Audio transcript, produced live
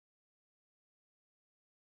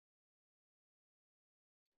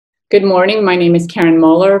Good morning. My name is Karen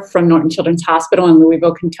Moeller from Norton Children's Hospital in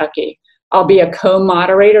Louisville, Kentucky. I'll be a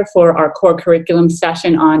co-moderator for our core curriculum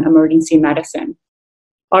session on emergency medicine.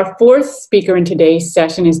 Our fourth speaker in today's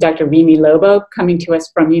session is Dr. Vimy Lobo, coming to us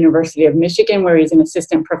from University of Michigan, where he's an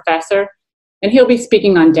assistant professor, and he'll be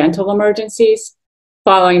speaking on dental emergencies.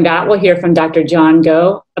 Following that, we'll hear from Dr. John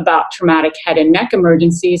Go about traumatic head and neck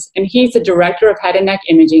emergencies, and he's the director of head and neck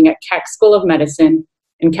imaging at Keck School of Medicine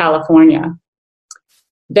in California.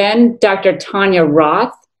 Then Dr. Tanya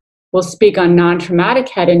Roth will speak on non-traumatic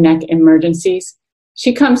head and neck emergencies.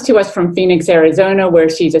 She comes to us from Phoenix, Arizona, where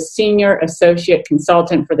she's a senior associate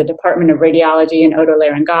consultant for the Department of Radiology and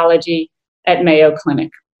Otolaryngology at Mayo Clinic.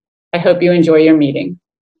 I hope you enjoy your meeting.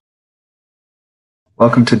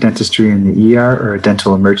 Welcome to Dentistry in the ER, or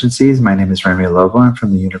Dental Emergencies. My name is Remy Lobo. I'm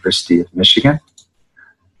from the University of Michigan.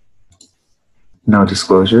 No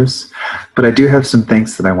disclosures, but I do have some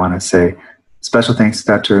thanks that I want to say. Special thanks to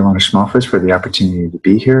Dr. Ilona Schmalfus for the opportunity to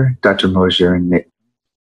be here, Dr. Mosier and Nick,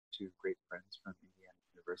 two great friends from Indiana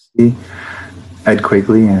University, Ed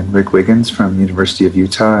Quigley and Rick Wiggins from the University of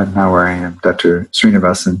Utah, and now where I am, Dr.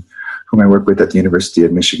 Srinivasan, whom I work with at the University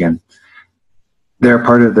of Michigan. They're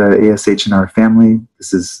part of the ASH&R family.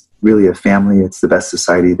 This is really a family. It's the best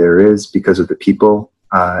society there is because of the people,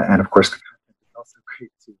 and of course the content is also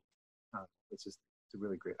great too. It's a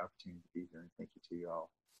really great opportunity to be here, and thank you to you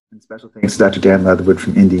all. And special thanks to Dr. Dan Leatherwood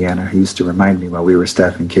from Indiana, who used to remind me while we were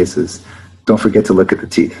staffing cases, don't forget to look at the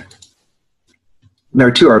teeth. There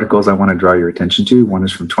are two articles I want to draw your attention to. One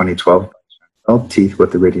is from 2012, Teeth,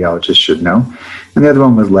 What the Radiologist Should Know. And the other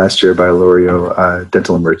one was last year by Lorio,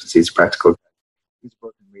 Dental Emergencies, Practical. These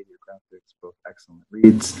both in radiographics, both excellent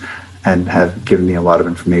reads, and have given me a lot of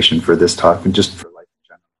information for this talk and just for life in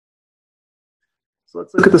general. So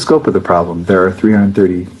let's look at the scope of the problem. There are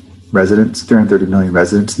 330 million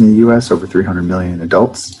residents in the US, over 300 million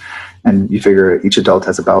adults, and you figure each adult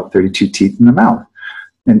has about 32 teeth in the mouth,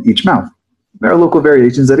 in each mouth. There are local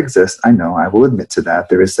variations that exist. I know, I will admit to that.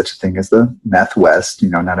 There is such a thing as the Meth West.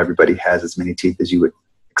 Not everybody has as many teeth as you would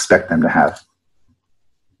expect them to have.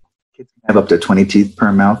 Kids have up to 20 teeth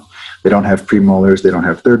per mouth. They don't have premolars, they don't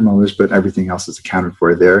have third molars, but everything else is accounted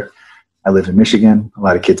for there. I live in Michigan. A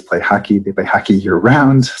lot of kids play hockey. They play hockey year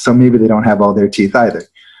round, so maybe they don't have all their teeth either.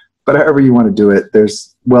 But however you want to do it,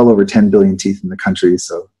 there's well over 10 billion teeth in the country,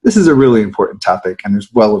 so this is a really important topic, and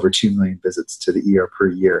there's well over 2 million visits to the ER per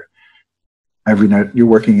year. Every night you're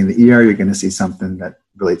working in the ER, you're going to see something that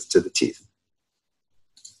relates to the teeth.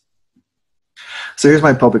 So here's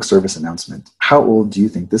my public service announcement. How old do you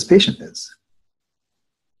think this patient is?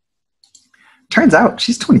 Turns out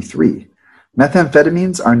she's 23.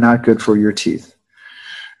 Methamphetamines are not good for your teeth.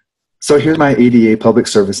 So here's my ADA public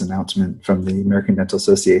service announcement from the American Dental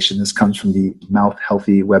Association. This comes from the Mouth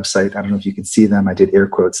Healthy website. I don't know if you can see them. I did air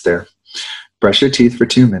quotes there. Brush your teeth for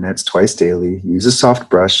 2 minutes, twice daily. Use a soft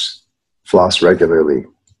brush. Floss regularly.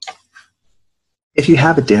 If you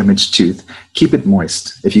have a damaged tooth, keep it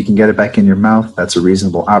moist. If you can get it back in your mouth, that's a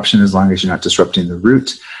reasonable option as long as you're not disrupting the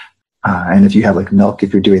root. And if you have like milk,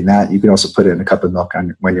 if you're doing that, you can also put it in a cup of milk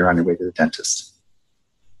when you're on your way to the dentist.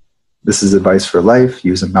 This is advice for life.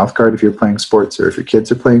 Use a mouth guard if you're playing sports or if your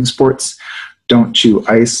kids are playing sports. Don't chew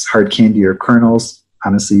ice, hard candy, or kernels.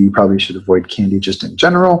 Honestly, you probably should avoid candy just in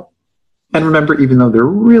general. And remember, even though they're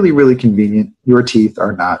really, really convenient, your teeth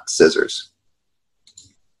are not scissors.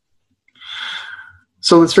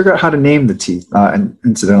 So let's figure out how to name the teeth. And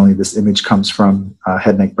incidentally, this image comes from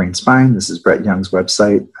Head, Neck, Brain, Spine. This is Brett Young's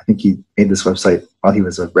website. I think he made this website while he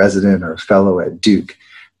was a resident or a fellow at Duke.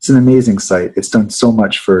 It's an amazing site. It's done so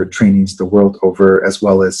much for trainees the world over, as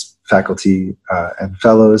well as faculty and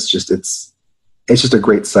fellows. It's just a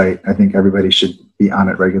great site. I think everybody should be on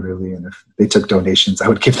it regularly. And if they took donations, I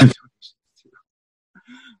would give them donations too.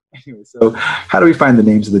 Anyway, so how do we find the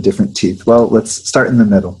names of the different teeth? Well, let's start in the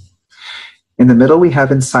middle. In the middle, we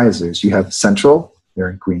have incisors. You have central, they're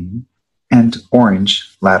in green, and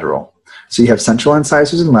orange, lateral. So you have central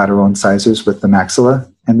incisors and lateral incisors with the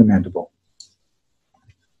maxilla and the mandible.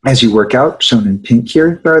 As you work out, shown in pink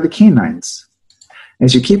here, there are the canines.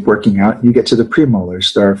 As you keep working out, you get to the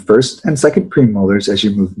premolars. There are first and second premolars as you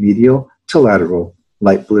move medial to lateral,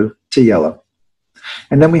 light blue to yellow.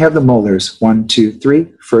 And then we have the molars, 1, 2,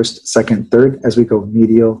 3, first, second, third, as we go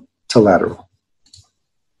medial to lateral.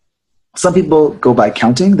 Some people go by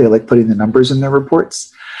counting. They like putting the numbers in their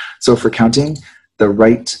reports. So for counting, the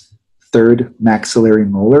right third maxillary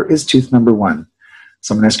molar is tooth number 1.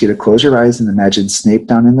 So I'm going to ask you to close your eyes and imagine Snape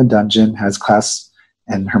down in the dungeon has class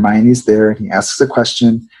and Hermione's there and he asks a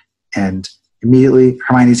question and immediately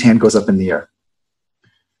Hermione's hand goes up in the air.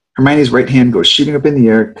 Hermione's right hand goes shooting up in the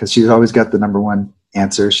air because she's always got the number 1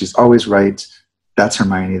 answer. She's always right. That's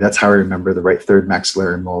Hermione. That's how I remember the right third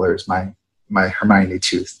maxillary molar is my Hermione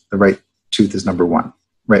tooth. The right tooth is number 1.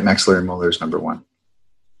 Right maxillary molar is number 1.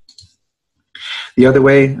 The other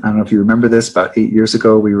way, I don't know if you remember this, about 8 years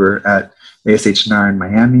ago, we were at ASH&R in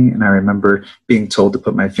Miami, and I remember being told to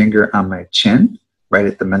put my finger on my chin, right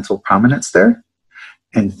at the mental prominence there,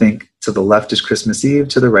 and think to the left is Christmas Eve,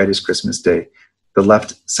 to the right is Christmas Day. The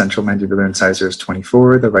left central mandibular incisor is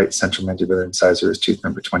 24, the right central mandibular incisor is tooth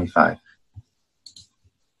number 25.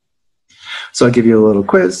 So I'll give you a little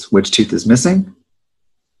quiz. Which tooth is missing?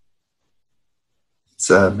 It's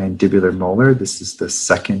a mandibular molar. This is the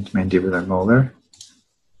second mandibular molar.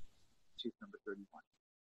 Tooth number 31.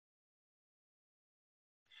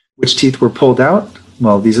 Which teeth were pulled out?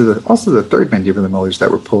 Well, these are also the third mandibular molars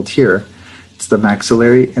that were pulled here. It's the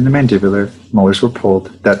maxillary and the mandibular molars were pulled.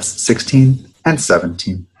 That's 16 and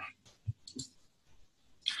 17.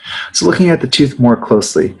 So looking at the tooth more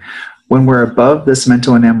closely, when we're above the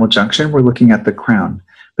cemento enamel junction, we're looking at the crown.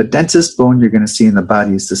 The densest bone you're going to see in the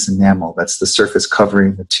body is this enamel. That's the surface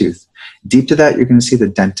covering the tooth. Deep to that, you're going to see the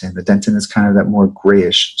dentin. The dentin is kind of that more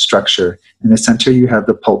grayish structure. In the center, you have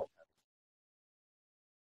the pulp.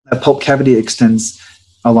 That pulp cavity extends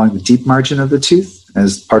along the deep margin of the tooth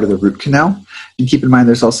as part of the root canal. And keep in mind,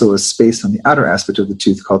 there's also a space on the outer aspect of the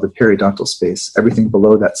tooth called the periodontal space. Everything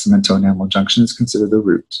below that cemento enamel junction is considered the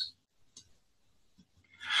root.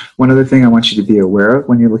 One other thing I want you to be aware of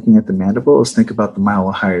when you're looking at the mandible is think about the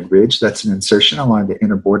mylohyoid ridge. That's an insertion along the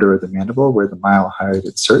inner border of the mandible where the mylohyoid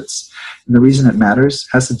inserts. And the reason it matters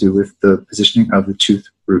has to do with the positioning of the tooth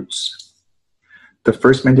roots. The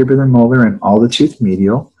first mandibular molar and all the tooth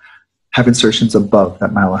medial have insertions above that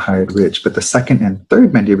mylohyoid ridge, but the second and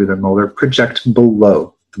third mandibular molar project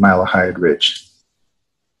below the mylohyoid ridge.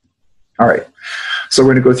 All right, so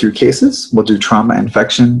we're going to go through cases. We'll do trauma,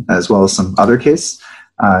 infection, as well as some other case.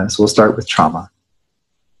 So we'll start with trauma.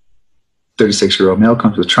 36-year-old male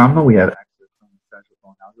comes with trauma. We have access from the sagittal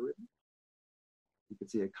bone algorithm. You can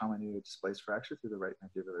see a common area displaced fracture through the right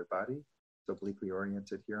mandibular body. It's obliquely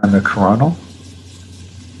oriented here on the coronal.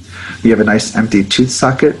 We have a nice empty tooth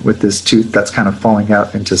socket with this tooth that's kind of falling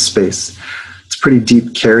out into space. It's pretty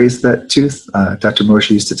deep caries, that tooth. Dr.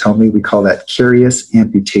 Moshe used to tell me we call that carious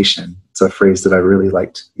amputation. It's a phrase that I really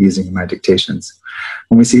liked using in my dictations.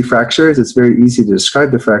 When we see fractures, it's very easy to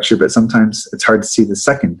describe the fracture, but sometimes it's hard to see the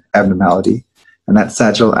second abnormality. And that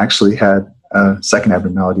sagittal actually had a second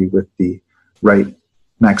abnormality with the right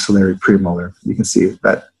maxillary premolar. You can see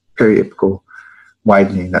that periapical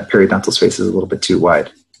widening, that periodontal space is a little bit too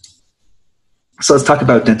wide. So let's talk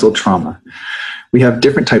about dental trauma. We have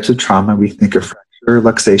different types of trauma. We think of fracture,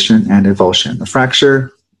 luxation, and avulsion. The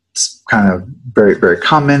fracture, it's kind of very, very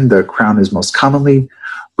common. The crown is most commonly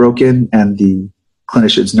broken, and the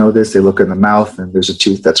clinicians know this. They look in the mouth, and there's a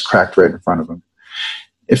tooth that's cracked right in front of them.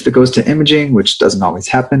 If it goes to imaging, which doesn't always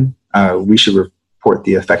happen, we should report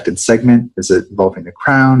the affected segment. Is it involving the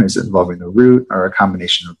crown? Is it involving the root? Or a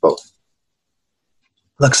combination of both?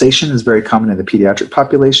 Luxation is very common in the pediatric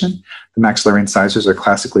population. The maxillary incisors are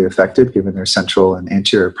classically affected given their central and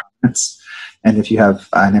anterior prominence. And if you have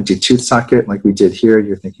an empty tooth socket like we did here,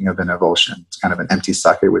 you're thinking of an avulsion. It's kind of an empty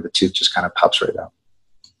socket where the tooth just kind of pops right out.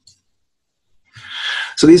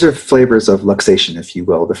 So these are flavors of luxation, if you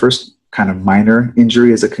will. The first kind of minor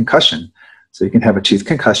injury is a concussion. So you can have a tooth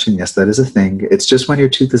concussion. Yes, that is a thing. It's just when your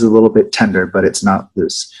tooth is a little bit tender, but it's not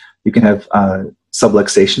loose. You can have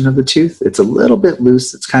subluxation of the tooth. It's a little bit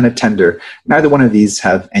loose. It's kind of tender. Neither one of these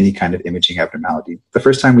have any kind of imaging abnormality. The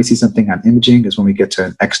first time we see something on imaging is when we get to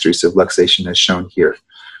an extrusive luxation as shown here.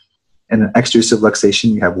 In an extrusive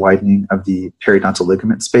luxation, you have widening of the periodontal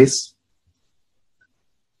ligament space.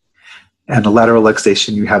 And a lateral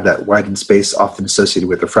luxation, you have that widened space often associated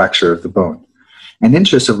with a fracture of the bone. An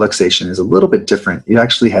intrusive luxation is a little bit different. It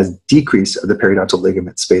actually has decrease of the periodontal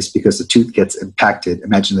ligament space because the tooth gets impacted.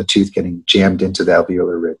 Imagine the tooth getting jammed into the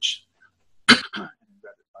alveolar ridge. Dental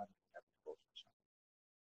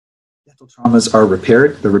traumas are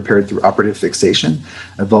repaired. They're repaired through operative fixation.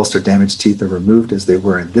 Avulsed or damaged teeth are removed as they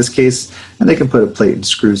were in this case, and they can put a plate and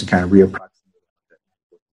screws and kind of reapproximate.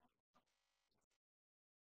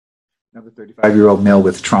 Another 35-year-old male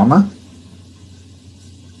with trauma.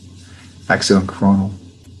 Axial and coronal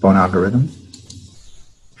bone algorithm.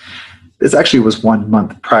 This actually was 1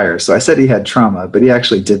 month prior. So I said he had trauma, but he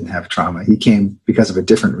actually didn't have trauma. He came because of a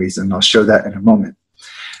different reason. I'll show that in a moment.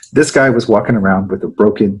 This guy was walking around with a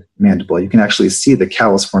broken mandible. You can actually see the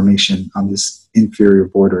callus formation on this inferior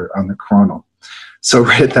border on the coronal. So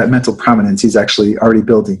right at that mental prominence, he's actually already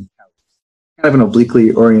building kind of an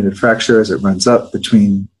obliquely oriented fracture as it runs up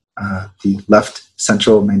between the left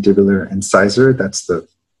central mandibular incisor, that's the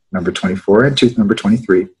number 24, and tooth number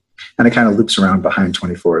 23. And it kind of loops around behind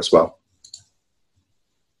 24 as well.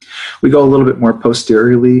 We go a little bit more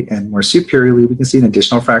posteriorly and more superiorly. We can see an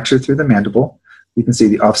additional fracture through the mandible. You can see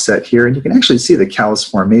the offset here, and you can actually see the callus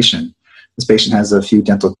formation. This patient has a few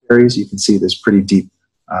dental caries. You can see there's pretty deep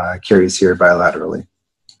caries here bilaterally.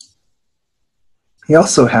 He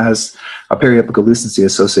also has a periapical lucency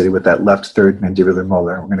associated with that left third mandibular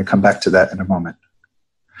molar. We're going to come back to that in a moment.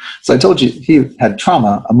 So I told you he had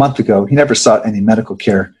trauma a month ago. He never sought any medical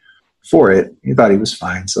care for it. He thought he was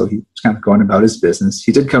fine, so he was kind of going about his business.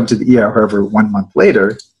 He did come to the ER, however, 1 month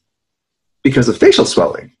later because of facial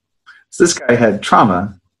swelling. So this guy had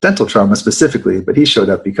trauma, dental trauma specifically, but he showed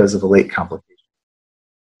up because of a late complication.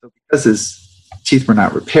 So because his teeth were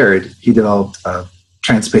not repaired, he developed a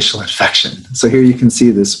transfacial infection. So here you can see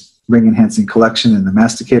this ring-enhancing collection in the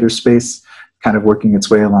masticator space, kind of working its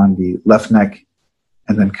way along the left neck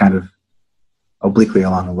and then kind of obliquely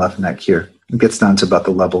along the left neck here. It gets down to about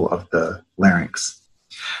the level of the larynx.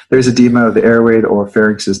 There's edema of the airway. The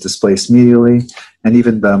oropharynx is displaced medially, and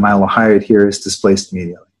even the mylohyoid here is displaced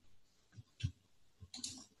medially.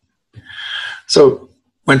 So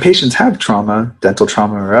when patients have trauma, dental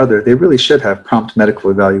trauma or other, they really should have prompt medical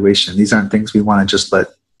evaluation. These aren't things we want to just let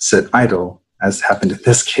sit idle, as happened in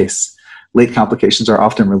this case. Late complications are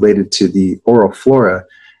often related to the oral flora.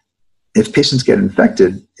 If patients get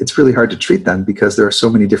infected, it's really hard to treat them because there are so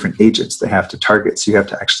many different agents they have to target. So you have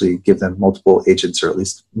to actually give them multiple agents, or at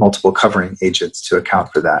least multiple covering agents, to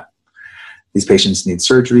account for that. These patients need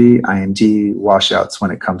surgery, IND, washouts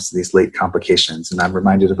when it comes to these late complications. And I'm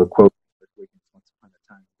reminded of a quote, once upon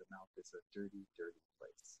a time, the mouth is a dirty, dirty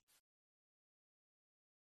place.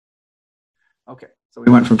 Okay, so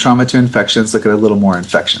we went from trauma to infection. Let's look at a little more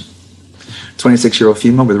infection. 26-year-old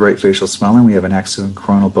female with right facial swelling. We have an axial and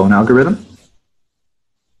coronal bone algorithm.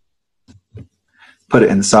 Put it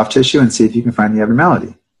in the soft tissue and see if you can find the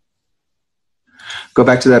abnormality. Go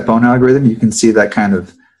back to that bone algorithm. You can see that kind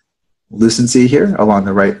of lucency here along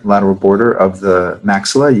the right lateral border of the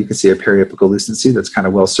maxilla. You can see a periapical lucency that's kind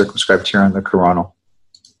of well circumscribed here on the coronal.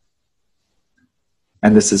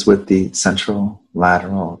 And this is with the central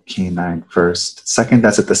lateral canine first. Second,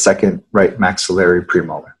 that's at the second right maxillary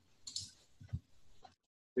premolar.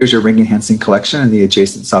 There's your ring-enhancing collection and the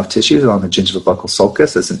adjacent soft tissues along the gingival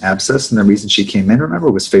sulcus. That's an abscess, and the reason she came in, remember,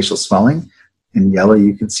 was facial swelling. In yellow,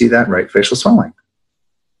 you can see that right facial swelling.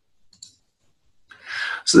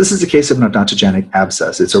 So this is a case of an odontogenic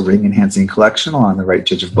abscess. It's a ring-enhancing collection along the right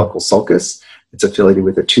gingival sulcus. It's affiliated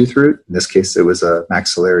with a tooth root. In this case, it was a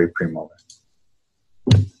maxillary premolar.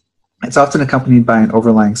 It's often accompanied by an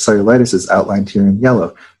overlying cellulitis, as outlined here in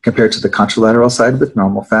yellow, compared to the contralateral side with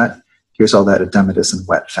normal fat. Here's all that edematous and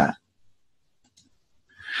wet fat.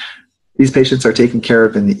 These patients are taken care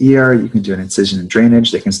of in the ER. You can do an incision and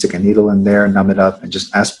drainage. They can stick a needle in there, numb it up, and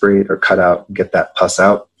just aspirate or cut out and get that pus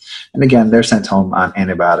out. And again, they're sent home on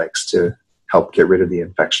antibiotics to help get rid of the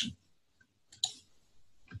infection.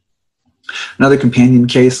 Another companion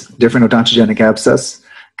case, different odontogenic abscess.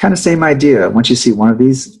 Kind of same idea. Once you see one of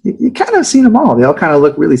these, you kind of seen them all. They all kind of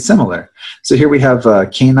look really similar. So here we have a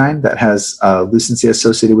canine that has lucency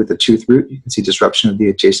associated with the tooth root. You can see disruption of the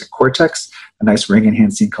adjacent cortex, a nice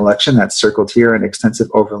ring-enhancing collection that's circled here, and extensive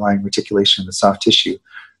overlying reticulation in the soft tissue.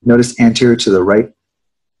 Notice anterior to the right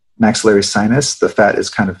maxillary sinus, the fat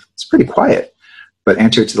is it's pretty quiet. But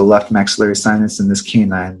anterior to the left maxillary sinus in this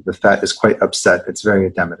canine, the fat is quite upset. It's very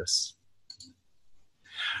edematous.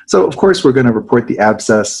 So, of course, we're going to report the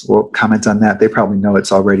abscess. We'll comment on that. They probably know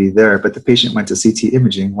it's already there, but the patient went to CT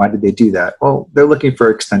imaging. Why did they do that? Well, they're looking for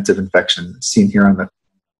extensive infection, seen here on the,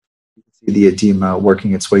 you can see the edema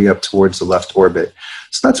working its way up towards the left orbit.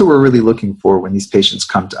 So that's what we're really looking for when these patients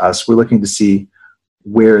come to us. We're looking to see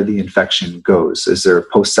where the infection goes. Is there a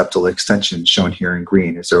post-septal extension shown here in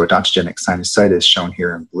green? Is there odontogenic sinusitis shown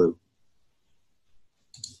here in blue?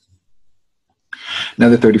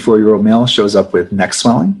 Another 34-year-old male shows up with neck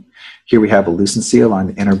swelling. Here we have a lucency along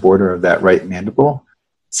the inner border of that right mandible.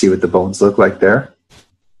 See what the bones look like there.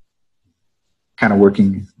 Kind of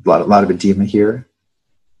working, a lot of edema here,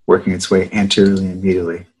 working its way anteriorly and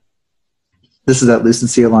medially. This is that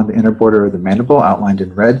lucency along the inner border of the mandible, outlined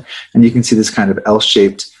in red, and you can see this kind of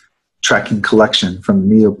L-shaped tracking collection from the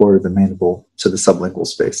medial border of the mandible to the sublingual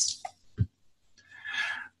space.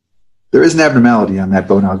 There is an abnormality on that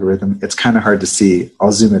bone algorithm. It's kind of hard to see.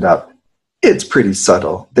 I'll zoom it up. It's pretty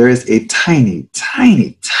subtle. There is a tiny,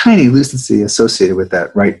 tiny, tiny lucency associated with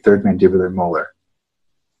that right third mandibular molar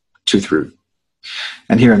tooth root.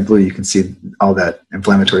 And here in blue, you can see all that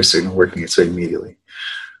inflammatory signal working its way immediately.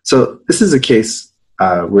 So this is a case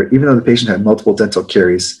where even though the patient had multiple dental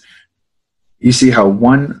caries, you see how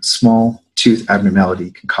one small tooth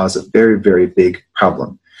abnormality can cause a very, very big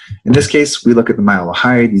problem. In this case, we look at the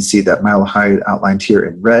mylohyoid. You see that mylohyoid outlined here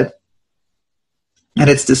in red, and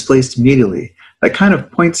it's displaced medially. That kind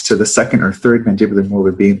of points to the second or third mandibular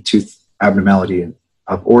molar being the tooth abnormality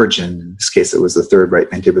of origin. In this case, it was the third right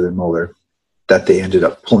mandibular molar that they ended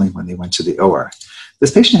up pulling when they went to the OR.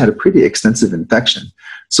 This patient had a pretty extensive infection.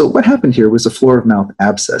 So what happened here was a floor of mouth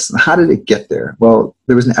abscess. And how did it get there? Well,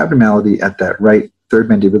 there was an abnormality at that right third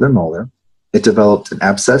mandibular molar. It developed an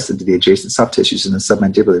abscess into the adjacent soft tissues in the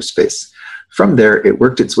submandibular space. From there, it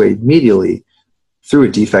worked its way medially through a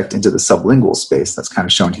defect into the sublingual space. That's kind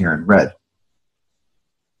of shown here in red.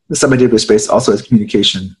 The submandibular space also has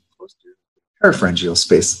communication close to the parapharyngeal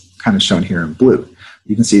space, kind of shown here in blue.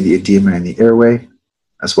 You can see the edema in the airway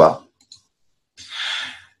as well.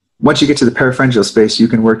 Once you get to the parapharyngeal space, you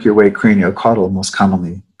can work your way craniocaudal, most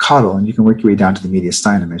commonly caudal, and you can work your way down to the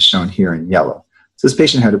mediastinum, as shown here in yellow. So this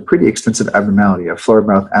patient had a pretty extensive abnormality, a floor of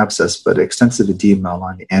mouth abscess, but extensive edema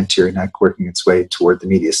along the anterior neck working its way toward the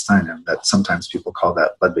mediastinum. That sometimes people call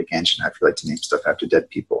that Ludwig angina, if you like to name stuff after dead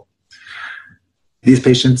people. These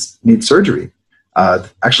patients need surgery.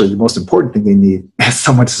 Actually, the most important thing they need is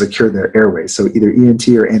someone to secure their airway. So either ENT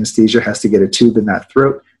or anesthesia has to get a tube in that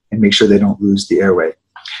throat and make sure they don't lose the airway.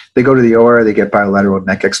 They go to the OR, they get bilateral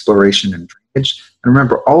neck exploration and drainage. And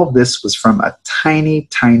remember, all of this was from a tiny,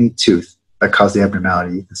 tiny tooth that caused the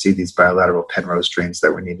abnormality. You can see these bilateral Penrose drains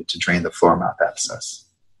that were needed to drain the floor mouth abscess.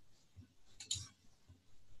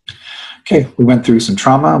 Okay, we went through some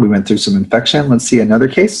trauma, we went through some infection. Let's see another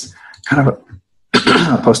case, kind of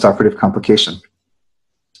a post-operative complication.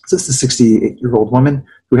 So this is a 68-year-old woman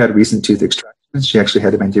who had recent tooth extraction. She actually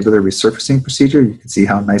had a mandibular resurfacing procedure. You can see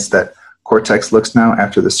how nice that cortex looks now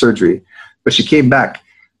after the surgery. But she came back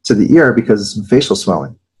to the ER because of some facial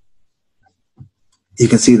swelling. You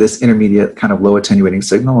can see this intermediate kind of low attenuating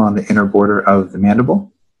signal on the inner border of the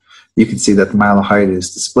mandible. You can see that the mylohyoid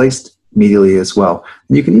is displaced medially as well.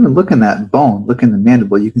 And you can even look in that bone, look in the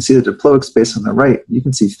mandible. You can see the diploic space on the right. You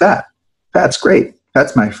can see fat. Fat's great.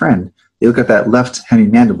 Fat's my friend. You look at that left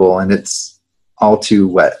hemimandible and it's all too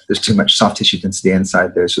wet. There's too much soft tissue density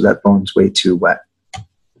inside there, so that bone's way too wet.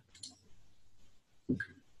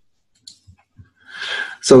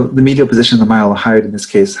 So the medial position of the mylohyoid in this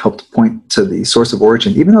case helped point to the source of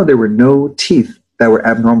origin. Even though there were no teeth that were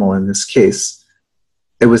abnormal in this case,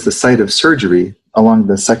 it was the site of surgery along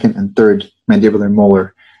the second and third mandibular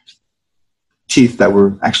molar teeth that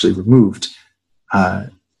were actually removed.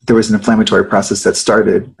 There was an inflammatory process that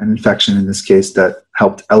started, an infection in this case, that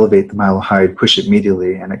helped elevate the mylohyoid, push it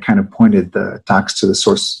medially, and it kind of pointed the tox to the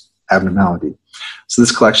source abnormality. So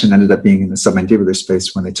this collection ended up being in the submandibular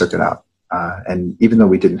space when they took it out. And even though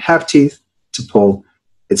we didn't have teeth to pull,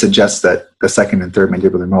 it suggests that the second and third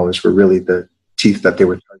mandibular molars were really the teeth that they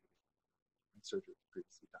were targeting in surgery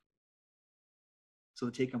previously done. So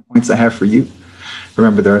the take-home points I have for you: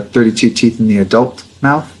 remember, there are 32 teeth in the adult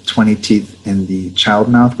mouth, 20 teeth in the child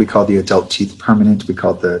mouth. We call the adult teeth permanent. We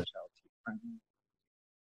call the child teeth permanent.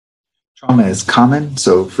 Trauma is common,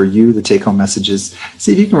 so for you, the take-home message is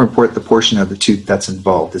see if you can report the portion of the tooth that's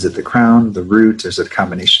involved. Is it the crown, the root, or is it a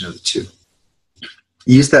combination of the two?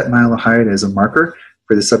 Use that mylohyoid as a marker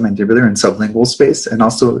for the submandibular and sublingual space, and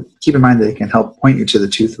also keep in mind that it can help point you to the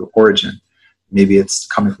tooth of origin. Maybe it's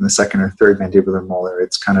coming from the second or third mandibular molar.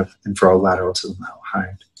 It's kind of infralateral to the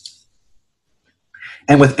mylohyoid.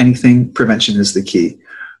 And with anything, prevention is the key.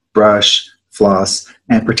 Brush, floss,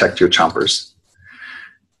 and protect your chompers.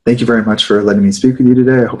 Thank you very much for letting me speak with you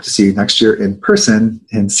today. I hope to see you next year in person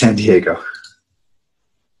in San Diego.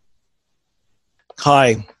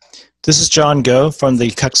 Hi, this is John Go from the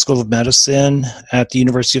Keck School of Medicine at the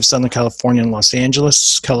University of Southern California in Los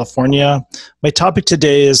Angeles, California. My topic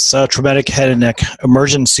today is traumatic head and neck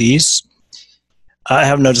emergencies. I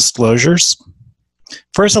have no disclosures.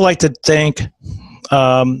 First, I'd like to thank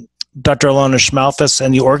Dr. Ilona Schmalfus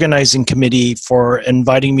and the organizing committee for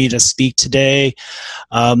inviting me to speak today.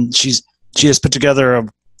 She has put together a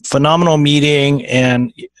phenomenal meeting,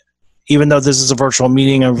 and even though this is a virtual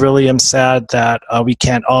meeting, I really am sad that we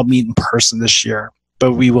can't all meet in person this year,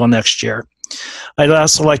 but we will next year. I'd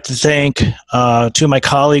also like to thank two of my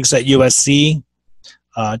colleagues at USC,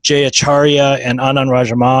 Jay Acharya and Anand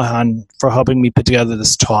Rajamahan, for helping me put together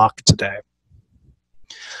this talk today.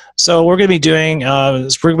 So we're going to be doing, we're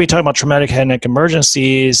going to be talking about traumatic head and neck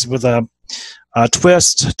emergencies with a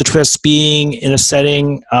twist, the twist being in a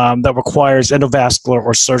setting that requires endovascular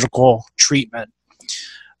or surgical treatment.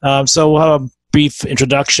 So we'll have a brief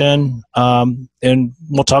introduction, and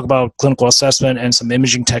we'll talk about clinical assessment and some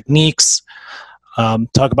imaging techniques.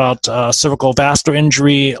 talk about cervical vascular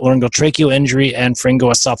injury, laryngotracheal injury, and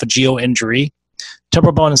pharyngoesophageal injury.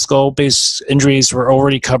 Temporal bone and skull-based injuries were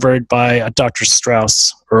already covered by Dr.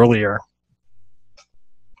 Strauss earlier.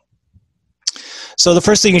 So the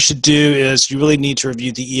first thing you should do is you really need to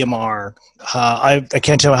review the EMR. I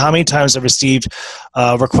can't tell you how many times I've received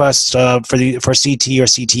requests for CT or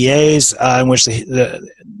CTAs in which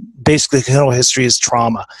basically the clinical history is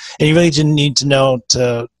trauma. And you really need to know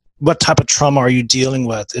what type of trauma are you dealing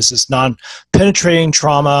with. Is this non-penetrating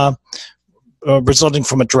trauma resulting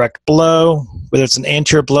from a direct blow, whether it's an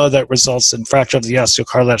anterior blow that results in fracture of the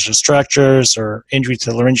osteocartilaginous structures or injury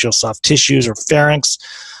to laryngeal soft tissues or pharynx,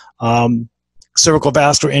 cervical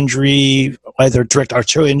vascular injury, either direct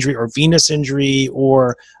arterial injury or venous injury,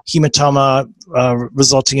 or hematoma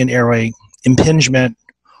resulting in airway impingement,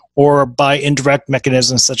 or by indirect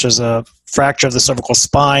mechanisms such as a fracture of the cervical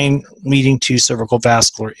spine leading to cervical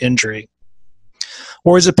vascular injury.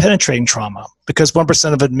 Or is it penetrating trauma? Because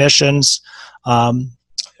 1% of admissions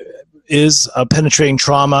is a penetrating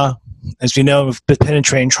trauma. As we know,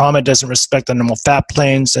 penetrating trauma doesn't respect the normal fat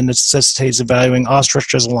planes and necessitates evaluating all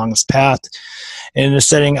structures along this path. In the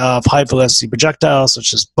setting of high-velocity projectiles,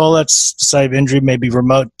 such as bullets, the site of injury may be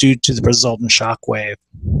remote due to the resultant shock wave.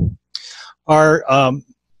 Our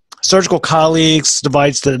surgical colleagues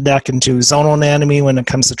divides the neck into zonal anatomy when it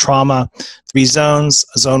comes to trauma. 3 zones: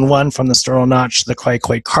 zone 1 from the sternal notch to the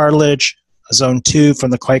cricoid cartilage, zone 2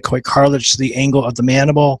 from the cricoid cartilage to the angle of the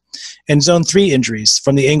mandible, and zone 3 injuries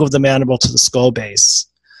from the angle of the mandible to the skull base.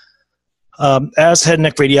 As head and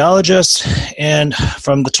neck radiologists, and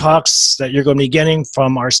from the talks that you're going to be getting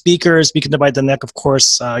from our speakers, we can divide the neck, of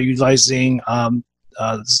course, utilizing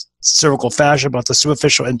cervical fascia, both the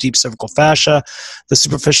superficial and deep cervical fascia. The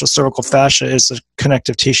superficial cervical fascia is a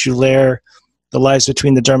connective tissue layer that lies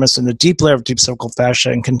between the dermis and the deep layer of deep cervical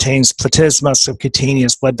fascia and contains platysma,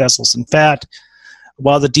 subcutaneous blood vessels, and fat,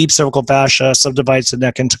 while the deep cervical fascia subdivides the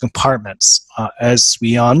neck into compartments, as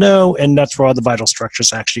we all know, and that's where all the vital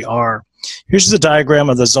structures actually are. Here's the diagram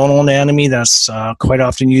of the zonal anatomy that's quite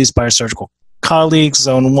often used by our surgical colleagues.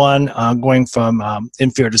 Zone 1 going from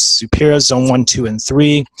inferior to superior, zone 1, 2, and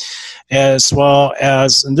 3, as well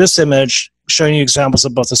as in this image showing you examples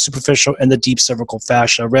of both the superficial and the deep cervical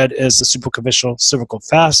fascia. Red is the superficial cervical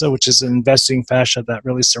fascia, which is an investing fascia that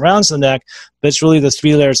really surrounds the neck, but it's really the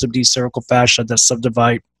 3 layers of deep cervical fascia that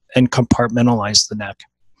subdivide and compartmentalize the neck.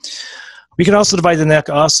 We can also divide the neck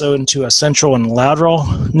also into a central and lateral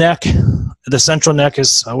neck. The central neck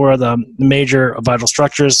is where the major vital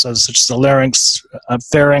structures, such as the larynx,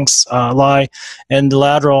 pharynx, lie, and the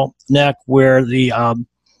lateral neck where the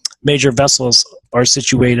major vessels are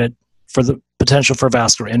situated for the potential for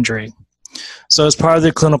vascular injury. So as part of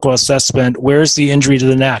the clinical assessment, where's the injury to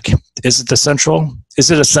the neck? Is it a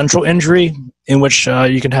central injury in which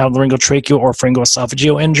you can have laryngotracheal or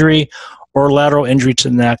pharyngoesophageal injury, or lateral injury to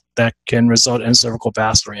the neck that can result in cervical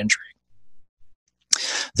vascular injury?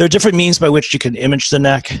 There are different means by which you can image the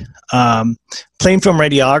neck. Plain film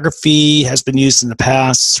radiography has been used in the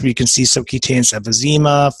past, where you can see subcutaneous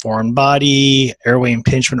emphysema, foreign body, airway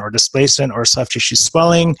impingement or displacement, or soft tissue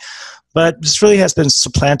swelling. But this really has been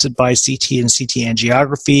supplanted by CT and CT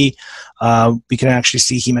angiography. We can actually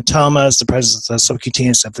see hematomas, the presence of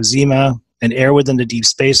subcutaneous emphysema, and air within the deep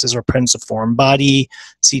spaces or presence of foreign body.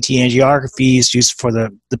 CT angiography is used for the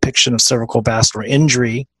depiction of cervical vascular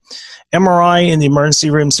injury. MRI in the emergency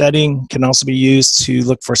room setting can also be used to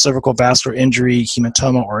look for cervical vascular injury,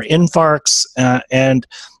 hematoma, or infarcts, and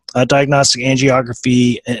diagnostic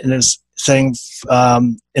angiography in a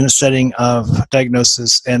setting of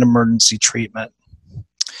diagnosis and emergency treatment.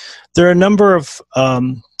 There are a number of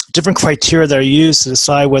different criteria that are used to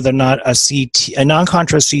decide whether or not a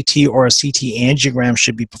non-contrast CT or a CT angiogram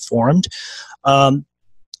should be performed.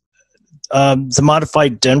 The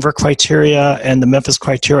modified Denver criteria and the Memphis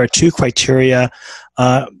criteria are 2 criteria.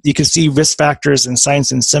 You can see risk factors and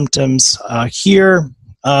signs and symptoms here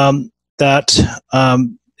that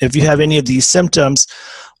if you have any of these symptoms,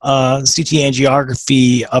 CT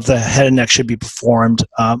angiography of the head and neck should be performed.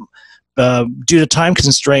 Due to time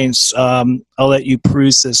constraints, I'll let you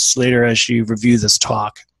peruse this later as you review this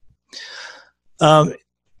talk.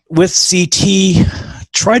 With CT,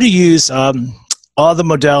 try to use all the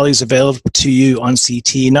modalities available to you on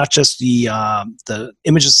CT, not just the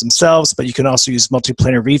images themselves, but you can also use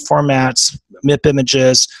multiplanar reformats, MIP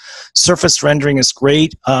images. Surface rendering is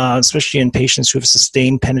great, especially in patients who have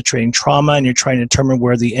sustained penetrating trauma and you're trying to determine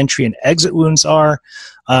where the entry and exit wounds are.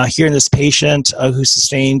 Here in this patient who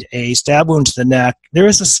sustained a stab wound to the neck, there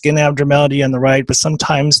is a skin abnormality on the right, but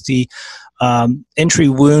sometimes the entry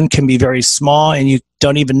wound can be very small and you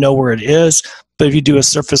don't even know where it is. but if you do a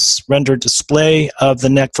surface rendered display of the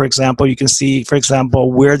neck, for example, you can see, for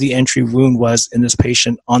example, where the entry wound was in this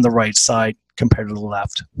patient on the right side compared to the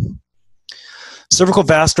left. Cervical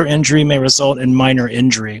vascular injury may result in minor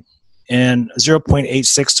injury, and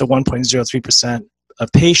 0.86 to 1.03%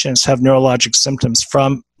 of patients have neurologic symptoms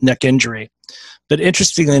from neck injury. But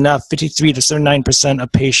interestingly enough, 53 to 79%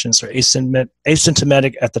 of patients are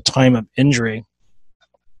asymptomatic at the time of injury.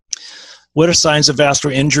 What are signs of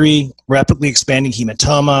vascular injury? Rapidly expanding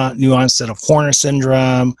hematoma, new onset of Horner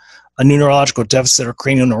syndrome, a new neurological deficit or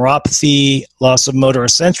cranial neuropathy, loss of motor or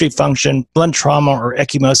sensory function, blunt trauma, or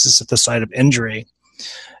ecchymosis at the site of injury.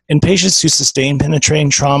 In patients who sustain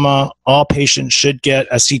penetrating trauma, all patients should get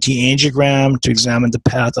a CT angiogram to examine the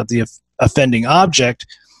path of the offending object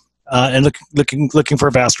and looking for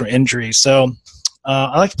vascular injury. So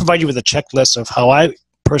I'd like to provide you with a checklist of how I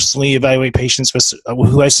personally evaluate patients with,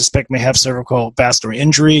 who I suspect may have cervical vascular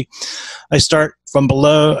injury. I start from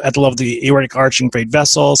below at the level of the aortic arch and great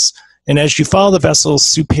vessels. And as you follow the vessels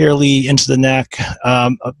superiorly into the neck,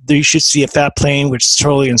 there you should see a fat plane which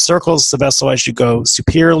totally encircles the vessel as you go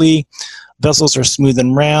superiorly. Vessels are smooth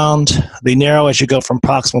and round. They narrow as you go from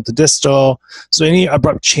proximal to distal. So any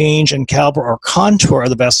abrupt change in caliber or contour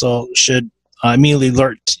of the vessel should immediately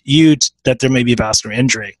alert you that there may be vascular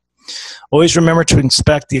injury. Always remember to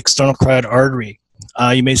inspect the external carotid artery.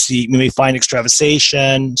 You may find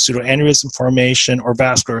extravasation, pseudoaneurysm formation, or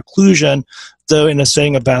vascular occlusion, though in a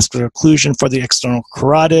setting of vascular occlusion for the external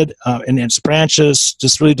carotid and its branches,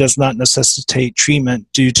 this really does not necessitate treatment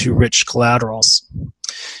due to rich collaterals.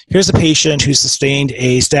 Here's a patient who sustained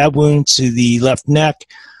a stab wound to the left neck.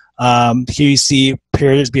 Here you see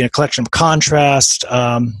appears being a collection of contrast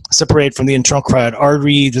separated from the internal carotid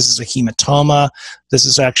artery. This is a hematoma. This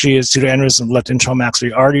is actually a pseudoaneurysm of left internal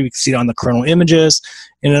maxillary artery. We can see it on the coronal images.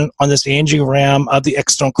 And then on this angiogram of the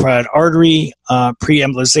external carotid artery,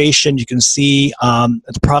 pre-embolization, you can see at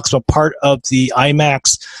the proximal part of the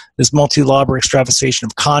IMAX, this multilobar extravasation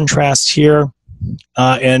of contrast here,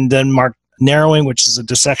 and then marked narrowing, which is a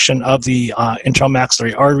dissection of the internal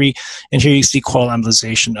maxillary artery, and here you see coil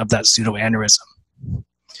embolization of that pseudoaneurysm.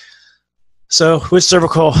 So with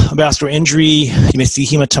cervical vascular injury, you may see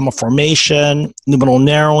hematoma formation, luminal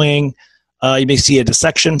narrowing, you may see a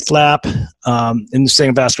dissection flap in the setting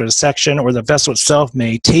of vascular dissection, or the vessel itself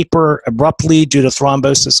may taper abruptly due to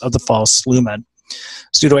thrombosis of the false lumen.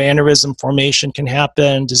 Pseudoaneurysm formation can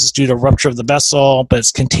happen. This is due to rupture of the vessel, but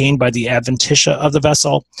it's contained by the adventitia of the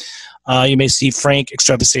vessel. You may see frank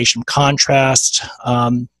extravasation contrast,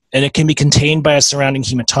 and it can be contained by a surrounding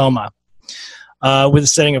hematoma. With the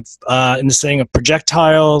setting of, in the setting of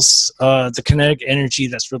projectiles, the kinetic energy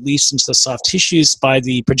that's released into the soft tissues by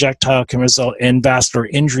the projectile can result in vascular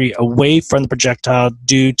injury away from the projectile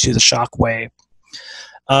due to the shock wave.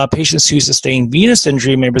 Patients who sustain venous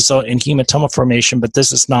injury may result in hematoma formation, but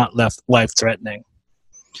this is not life-threatening.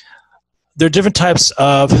 There are different types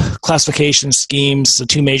of classification schemes. The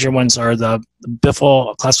two major ones are the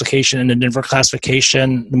Biffle classification and the Denver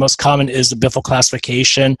classification. The most common is the Biffle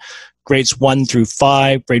classification, grades 1 through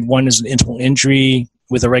 5. Grade 1 is an intimal injury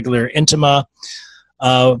with irregular intima,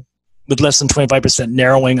 with less than 25%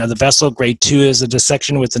 narrowing of the vessel. Grade 2 is a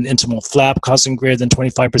dissection with an intimal flap causing greater than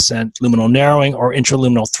 25% luminal narrowing or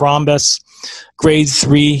intraluminal thrombus. Grade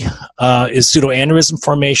 3 is pseudoaneurysm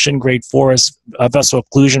formation. Grade 4 is vessel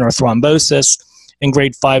occlusion or thrombosis. And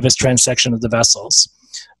grade 5 is transection of the vessels.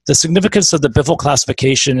 The significance of the Biffle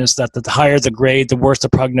classification is that the higher the grade, the worse the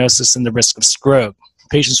prognosis and the risk of stroke.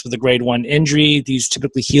 Patients with a grade 1 injury, these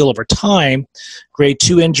typically heal over time. Grade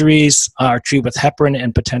 2 injuries are treated with heparin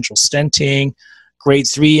and potential stenting. Grade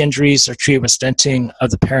 3 injuries are treated with stenting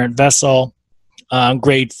of the parent vessel.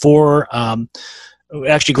 Grade 5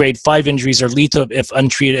 injuries are lethal if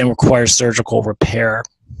untreated and require surgical repair.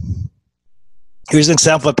 Here's an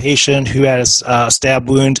example of a patient who had a stab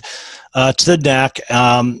wound to the neck.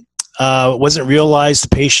 Wasn't realized the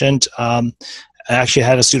patient actually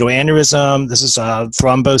had a pseudoaneurysm. This is a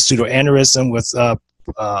thrombosed pseudoaneurysm with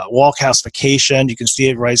wall calcification. You can see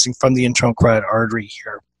it rising from the internal carotid artery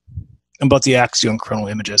here in both the axial and coronal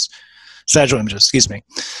images, sagittal images, excuse me.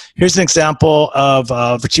 Here's an example of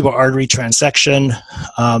vertebral artery transection.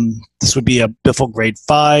 This would be a Biffle grade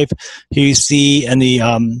 5. Here you see in the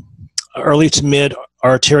early to mid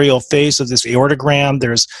arterial phase of this aortogram,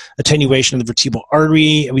 there's attenuation of the vertebral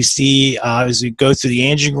artery. We see as we go through the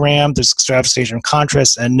angiogram, there's extravasation of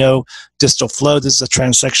contrast and no distal flow. This is a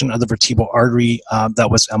transection of the vertebral artery that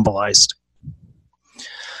was embolized.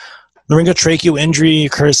 Laryngotracheal injury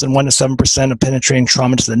occurs in 1 to 7% of penetrating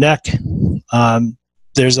trauma to the neck.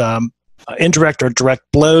 There's indirect or direct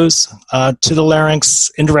blows to the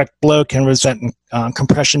larynx. Indirect blow can result in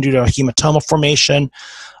compression due to a hematoma formation.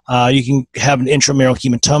 You can have an intramural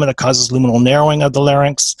hematoma that causes luminal narrowing of the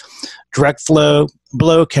larynx. Direct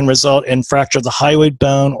blow can result in fracture of the hyoid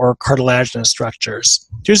bone or cartilaginous structures.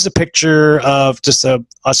 Here's a picture of just the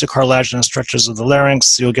osteocartilaginous structures of the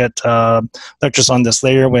larynx. You'll get lectures on this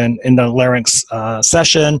later when in the larynx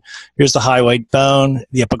session. Here's the hyoid bone,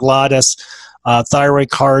 the epiglottis, thyroid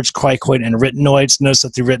cartilage, cricoid, and arytenoids. Notice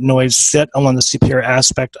that the arytenoids sit along the superior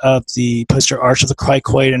aspect of the posterior arch of the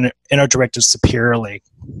cricoid and are directed superiorly.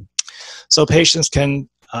 So patients can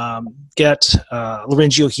get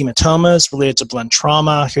laryngiohematomas related to blunt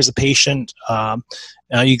trauma. Here's a patient.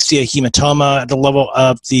 You can see a hematoma at the level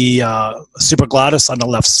of the supraglottis on the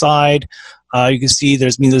left side. You can see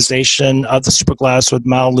there's mineralization of the supraglottis with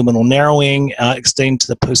mild luminal narrowing extending to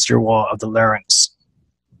the posterior wall of the larynx.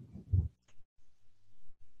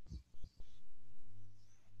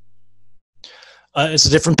 It's a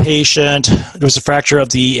different patient. There was a fracture of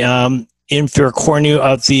the inferior cornu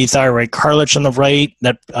of the thyroid cartilage on the right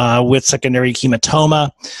that with secondary hematoma.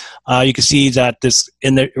 You can see that this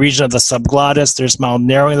in the region of the subglottis, there's mild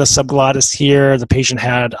narrowing of the subglottis here. The patient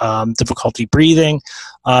had difficulty breathing.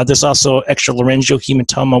 There's also extralaryngeal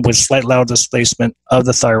hematoma with slight lateral displacement of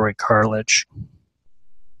the thyroid cartilage.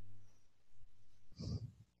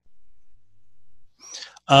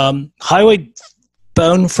 Hyoid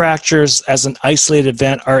bone fractures as an isolated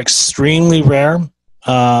event are extremely rare.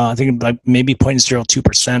 I think like maybe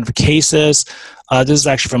 0.02% of cases. This is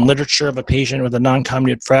actually from literature of a patient with a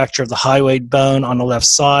non-comminuted fracture of the hyoid bone on the left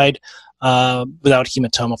side without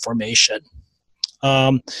hematoma formation.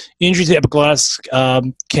 Injury to the epiglottis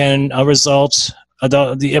can result,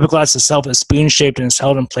 the epiglottis itself is spoon-shaped and is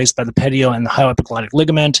held in place by the petio and the hyoepiglottic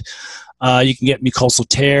ligament. You can get mucosal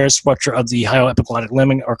tears, rupture of the hyoepiglottic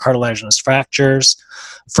ligament, or cartilaginous fractures.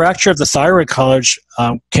 Fracture of the thyroid cartilage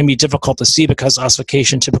can be difficult to see because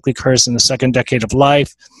ossification typically occurs in the second decade of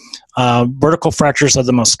life. Vertical fractures are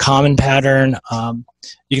the most common pattern.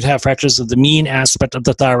 You can have fractures of the mean aspect of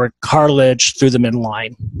the thyroid cartilage through the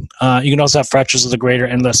midline. You can also have fractures of the greater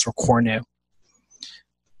and lesser cornu.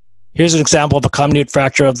 Here's an example of a comminuted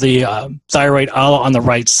fracture of the thyroid ala on the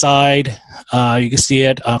right side. You can see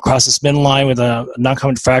it across this midline with a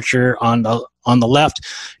non-comminuted fracture on the left.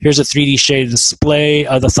 Here's a 3D shaded display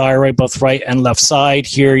of the thyroid, both right and left side.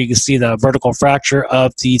 Here you can see the vertical fracture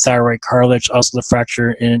of the thyroid cartilage, also the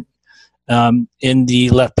fracture in the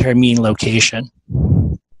left perimean location.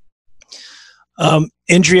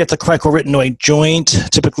 Injury at the cricoarytenoid joint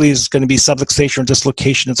typically is going to be subluxation or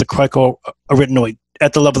dislocation of the cricoarytenoid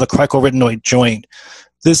at the level of the cricoarytenoid joint.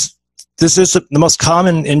 This is the most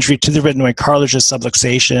common injury to the arytenoid cartilage is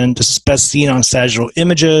subluxation. This is best seen on sagittal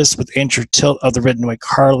images with anterior tilt of the arytenoid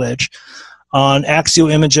cartilage. On axial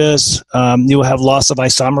images, you will have loss of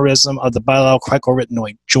isomerism of the bilateral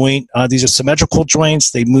cricoarytenoid joint. These are symmetrical joints.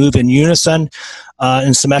 They move in unison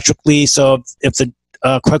and symmetrically. So if the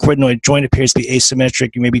cricoarytenoid joint appears to be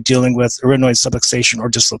asymmetric, you may be dealing with arytenoid subluxation or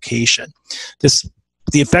dislocation.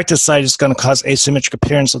 The affected site is going to cause asymmetric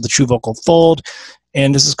appearance of the true vocal fold,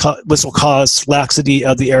 and this will cause laxity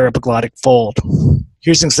of the epiglottic fold.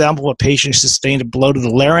 Here's an example of a patient who sustained a blow to the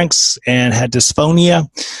larynx and had dysphonia.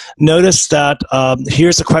 Notice that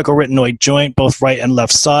here's the cricoarytenoid joint, both right and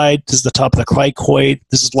left side. This is the top of the cricoid.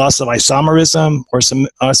 This is loss of isomerism or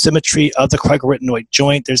symmetry of the cricoarytenoid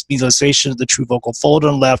joint. There's medialization of the true vocal fold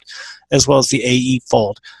on the left, as well as the AE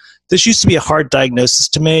fold. This used to be a hard diagnosis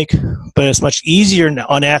to make, but it's much easier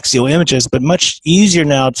on axial images, but much easier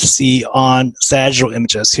now to see on sagittal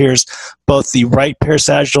images. Here's both the right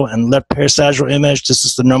parasagittal and left parasagittal image. This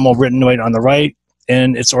is the normal arytenoid on the right,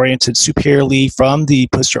 and it's oriented superiorly from the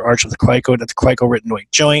posterior arch of the cricoid at the cricoarytenoid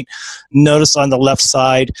joint. Notice on the left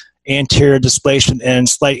side, anterior displacement and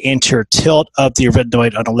slight anterior tilt of the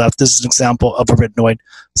arytenoid on the left. This is an example of arytenoid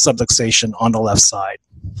subluxation on the left side.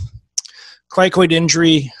 Cricoid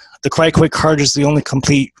injury. The cricoid cartilage is the only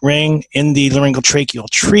complete ring in the laryngotracheal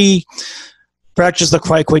tree. Fractures of the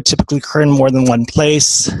cricoid typically occur in more than one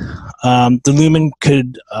place. The lumen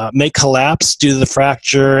may collapse due to the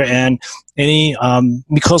fracture, and any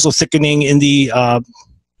mucosal thickening in the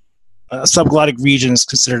subglottic region is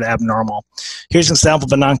considered abnormal. Here's an example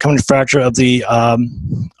of a non-comminuted fracture of the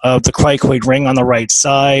cricoid ring on the right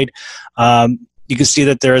side. You can see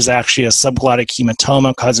that there is actually a subglottic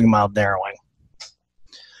hematoma causing mild narrowing.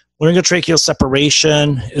 Laryngotracheal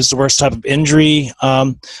separation is the worst type of injury,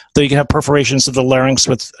 though you can have perforations of the larynx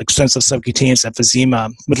with extensive subcutaneous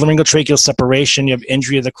emphysema. With laryngotracheal separation, you have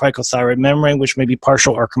injury of the cricothyroid membrane, which may be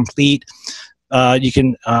partial or complete. You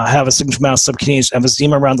can have a significant amount of subcutaneous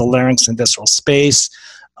emphysema around the larynx and visceral space.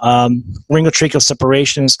 Laryngotracheal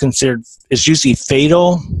separation is usually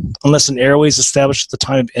fatal unless an airway is established at the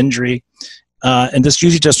time of injury. And this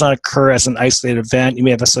usually does not occur as an isolated event. You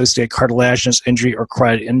may have associated cartilaginous injury or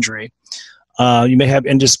carotid injury. You may have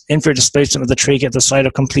inferior displacement of the trachea at the site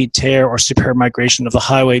of complete tear or superior migration of the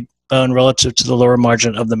highway bone relative to the lower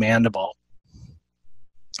margin of the mandible.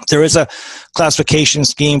 There is a classification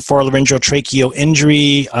scheme for laryngotracheal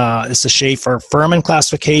injury. It's the Schaefer-Furman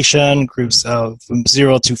classification, groups from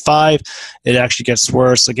 0 to 5. It actually gets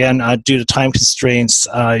worse. Again, due to time constraints,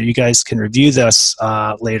 you guys can review this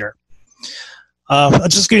later. I'll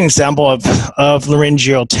just give you an example of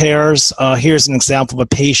laryngeal tears. Here's an example of a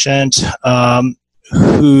patient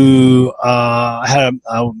who had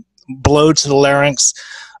a blow to the larynx,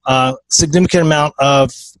 significant amount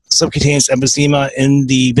of subcutaneous emphysema in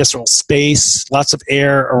the visceral space, lots of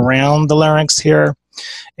air around the larynx here.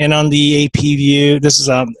 And on the AP view, this is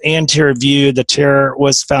an anterior view. The tear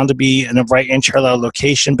was found to be in a right anterior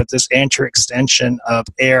location, but this anterior extension of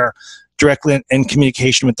air directly in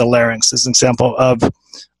communication with the larynx. This is an example of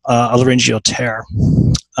a laryngeal tear.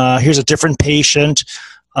 Here's a different patient,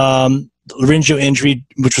 laryngeal injury,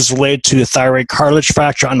 which was related to a thyroid cartilage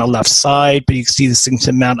fracture on the left side, but you can see the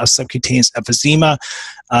significant amount of subcutaneous emphysema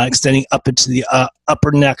extending up into the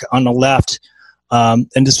upper neck on the left, and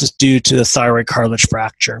this was due to the thyroid cartilage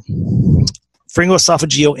fracture.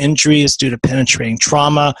 Pharyngoesophageal injury is due to penetrating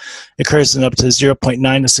trauma. It occurs in up to 0.9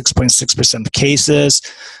 to 6.6% of cases.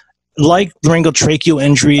 Like laryngotracheal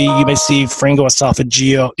injury, you may see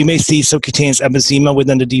pharyngoesophageal, you may see subcutaneous emphysema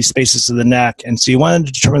within the deep spaces of the neck. And so you want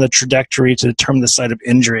to determine the trajectory to determine the site of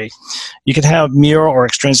injury. You can have mural or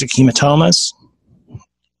extrinsic hematomas.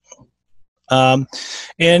 And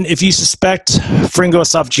if you suspect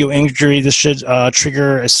pharyngoesophageal injury, this should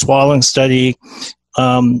trigger a swallowing study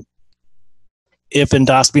if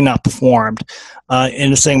endoscopy not performed.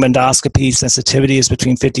 In a setting of endoscopy, sensitivity is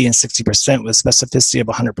between 50 and 60% with specificity of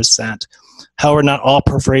 100%. However, not all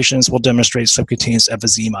perforations will demonstrate subcutaneous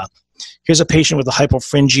emphysema. Here's a patient with a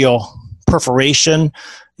hypopharyngeal perforation.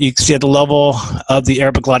 You can see at the level of the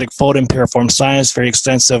aeroglottic fold and piriform sinus, very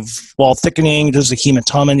extensive wall thickening. There's a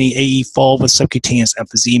hematoma in the AE fold with subcutaneous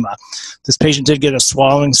emphysema. This patient did get a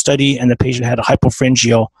swallowing study, and the patient had a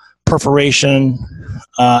hypopharyngeal perforation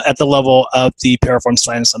at the level of the piriform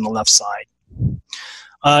sinus on the left side.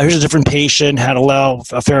 Here's a different patient, had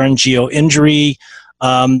a pharyngeal injury.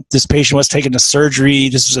 This patient was taken to surgery.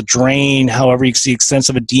 This is a drain. However, you can see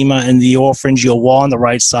extensive edema in the oropharyngeal wall on the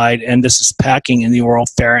right side, and this is packing in the oral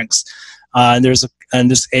pharynx. And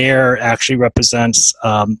this air actually represents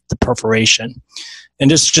the perforation.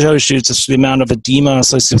 And this shows you just the amount of edema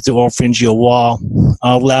associated with the oropharyngeal wall,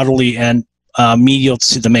 laterally and medial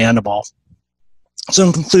to the mandible. So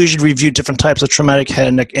in conclusion, review different types of traumatic head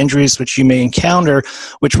and neck injuries which you may encounter,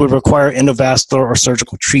 which would require endovascular or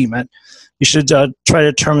surgical treatment. You should try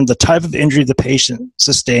to determine the type of injury the patient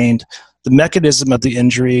sustained, the mechanism of the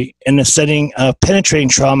injury, in the setting of penetrating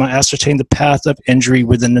trauma, ascertain the path of injury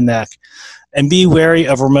within the neck, and be wary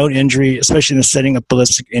of remote injury, especially in the setting of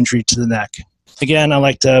ballistic injury to the neck. Again, I'd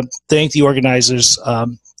like to thank the organizers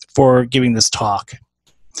for giving this talk.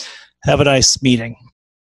 Have a nice meeting.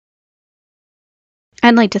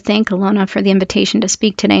 I'd like to thank Alona for the invitation to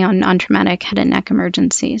speak today on non-traumatic head and neck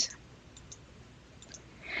emergencies.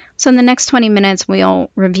 So in the next 20 minutes, we'll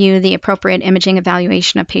review the appropriate imaging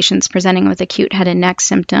evaluation of patients presenting with acute head and neck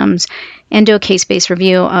symptoms and do a case-based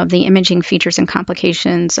review of the imaging features and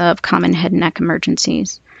complications of common head and neck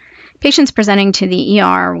emergencies. Patients presenting to the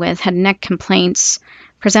ER with head and neck complaints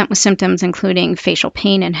present with symptoms including facial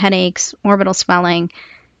pain and headaches, orbital swelling,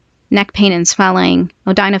 neck pain and swelling,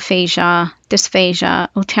 odynophagia, dysphagia,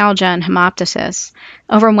 otalgia, and hemoptysis.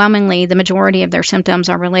 Overwhelmingly, the majority of their symptoms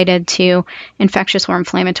are related to infectious or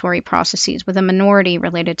inflammatory processes, with a minority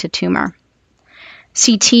related to tumor.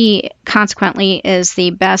 CT, consequently, is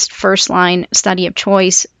the best first-line study of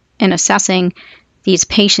choice in assessing these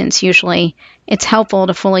patients usually. It's helpful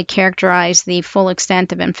to fully characterize the full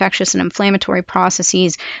extent of infectious and inflammatory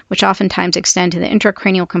processes, which oftentimes extend to the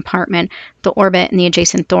intracranial compartment, the orbit, and the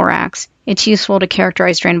adjacent thorax. It's useful to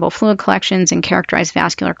characterize drainable fluid collections and characterize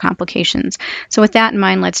vascular complications. So with that in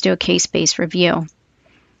mind, let's do a case-based review.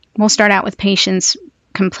 We'll start out with patients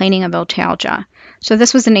complaining of otalgia. So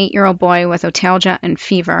this was an 8-year-old boy with otalgia and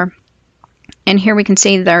fever. And here we can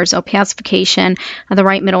see there's opacification of the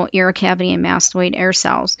right middle ear cavity and mastoid air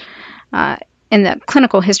cells. In the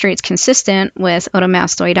clinical history, it's consistent with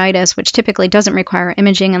otomastoiditis, which typically doesn't require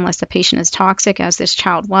imaging unless the patient is toxic, as this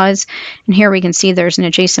child was. And here we can see there's an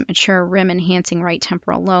adjacent mature rim-enhancing right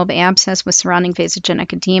temporal lobe abscess with surrounding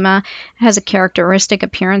vasogenic edema. It has a characteristic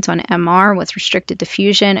appearance on MR with restricted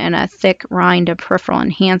diffusion and a thick rind of peripheral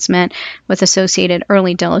enhancement with associated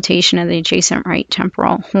early dilatation of the adjacent right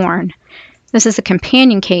temporal horn. This is a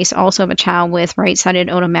companion case also of a child with right-sided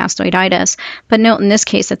otomastoiditis, but note in this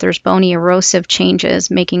case that there's bony erosive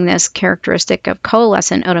changes, making this characteristic of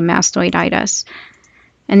coalescent otomastoiditis.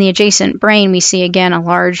 In the adjacent brain, we see again a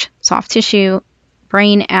large soft tissue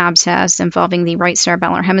brain abscess involving the right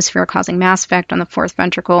cerebellar hemisphere, causing mass effect on the fourth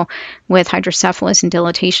ventricle with hydrocephalus and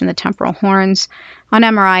dilatation of the temporal horns. On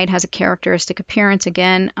MRI, it has a characteristic appearance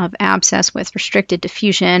again of abscess with restricted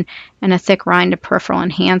diffusion and a thick rind of peripheral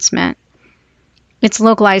enhancement. It's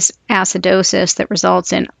localized acidosis that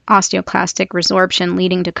results in osteoclastic resorption,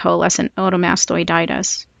 leading to coalescent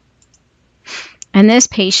otomastoiditis. In this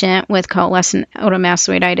patient with coalescent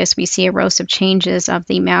otomastoiditis, we see erosive changes of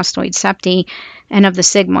the mastoid septi and of the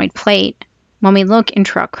sigmoid plate. When we look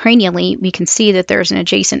intracranially, we can see that there's an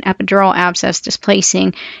adjacent epidural abscess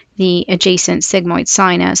displacing the adjacent sigmoid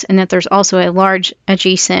sinus, and that there's also a large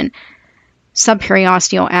adjacent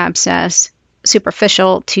subperiosteal abscess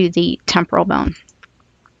superficial to the temporal bone.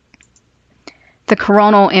 The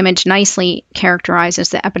coronal image nicely characterizes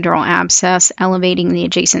the epidural abscess, elevating the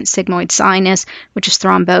adjacent sigmoid sinus, which is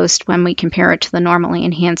thrombosed when we compare it to the normally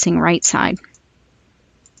enhancing right side.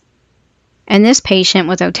 In this patient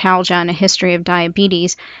with otalgia and a history of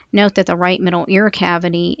diabetes, note that the right middle ear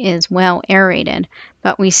cavity is well aerated,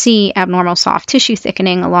 but we see abnormal soft tissue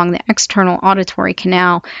thickening along the external auditory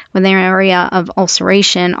canal with an area of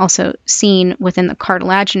ulceration also seen within the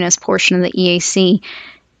cartilaginous portion of the EAC,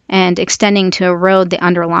 and extending to erode the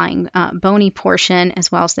underlying bony portion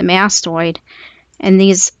as well as the mastoid. And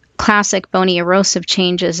these classic bony erosive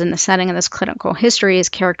changes in the setting of this clinical history is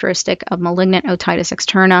characteristic of malignant otitis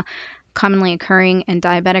externa, commonly occurring in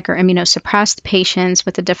diabetic or immunosuppressed patients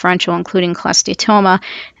with a differential including cholesteatoma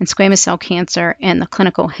and squamous cell cancer, and the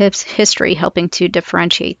clinical history helping to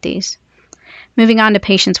differentiate these. Moving on to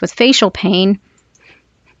patients with facial pain.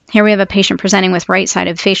 Here we have a patient presenting with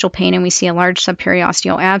right-sided facial pain, and we see a large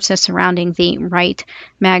subperiosteal abscess surrounding the right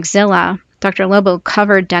maxilla. Dr. Lobo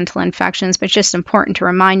covered dental infections, but it's just important to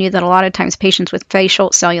remind you that a lot of times patients with facial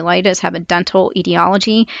cellulitis have a dental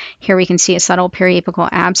etiology. Here we can see a subtle periapical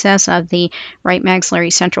abscess of the right maxillary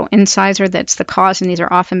central incisor that's the cause, and these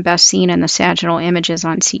are often best seen in the sagittal images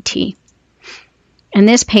on CT. In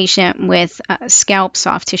this patient with scalp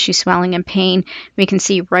soft tissue swelling and pain, we can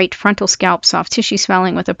see right frontal scalp soft tissue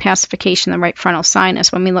swelling with opacification of the right frontal sinus.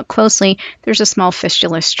 When we look closely, there's a small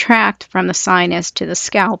fistulous tract from the sinus to the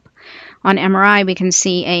scalp. On MRI, we can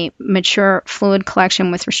see a mature fluid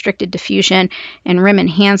collection with restricted diffusion and rim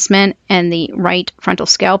enhancement, and the right frontal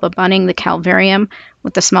scalp abutting the calvarium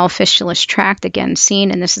with the small fistulous tract again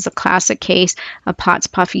seen. And this is a classic case of Pott's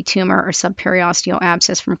puffy tumor or subperiosteal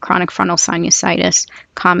abscess from chronic frontal sinusitis,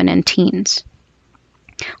 common in teens,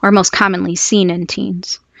 or most commonly seen in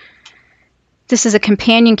teens. This is a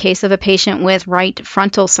companion case of a patient with right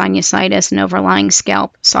frontal sinusitis and overlying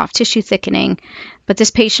scalp soft tissue thickening, but this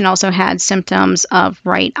patient also had symptoms of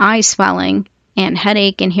right eye swelling and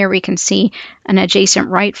headache, and here we can see an adjacent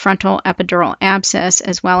right frontal epidural abscess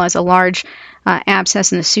as well as a large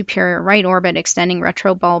abscess in the superior right orbit extending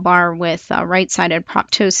retrobulbar with right-sided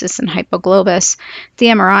proptosis and hypoglobus. The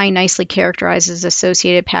MRI nicely characterizes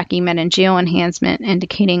associated pachymeningeal enhancement,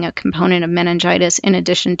 indicating a component of meningitis in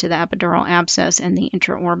addition to the epidural abscess and the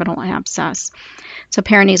intraorbital abscess. So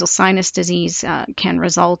paranasal sinus disease can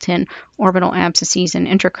result in orbital abscesses and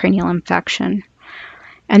intracranial infection.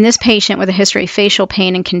 And this patient with a history of facial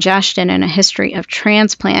pain and congestion and a history of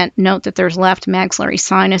transplant, note that there's left maxillary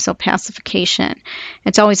sinus opacification.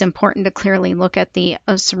 It's always important to clearly look at the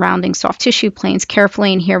surrounding soft tissue planes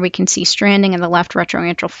carefully, and here we can see stranding in the left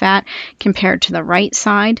retroantral fat compared to the right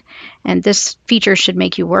side. And this feature should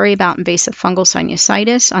make you worry about invasive fungal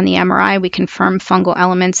sinusitis. On the MRI, we confirm fungal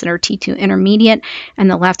elements that are T2 intermediate and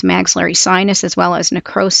the left maxillary sinus, as well as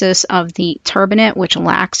necrosis of the turbinate, which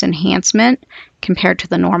lacks enhancement compared to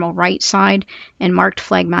the normal right side, and marked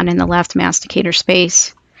phlegmon in the left masticator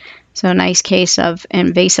space. So a nice case of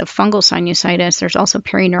invasive fungal sinusitis. There's also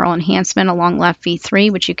perineural enhancement along left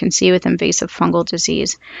V3, which you can see with invasive fungal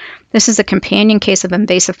disease. This is a companion case of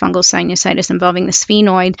invasive fungal sinusitis involving the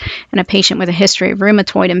sphenoid and a patient with a history of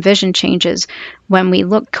rheumatoid and vision changes. When we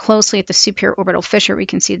look closely at the superior orbital fissure, we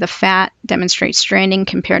can see the fat demonstrates stranding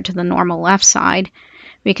compared to the normal left side.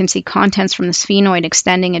 We can see contents from the sphenoid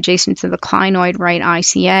extending adjacent to the clinoid right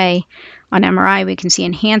ICA. On MRI, we can see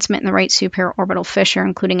enhancement in the right supraorbital fissure,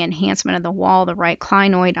 including enhancement of the wall, the right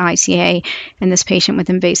clinoid ICA, in this patient with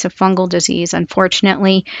invasive fungal disease.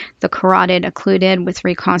 Unfortunately, the carotid occluded with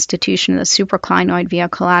reconstitution of the supraclinoid via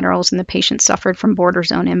collaterals, and the patient suffered from border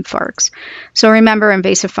zone infarcts. So remember,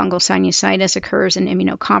 invasive fungal sinusitis occurs in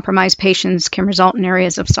immunocompromised patients, can result in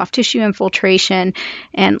areas of soft tissue infiltration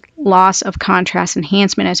and loss of contrast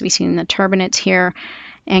enhancement, as we see in the turbinates here,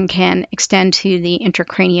 and can extend to the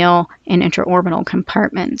intracranial and intraorbital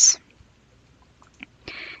compartments.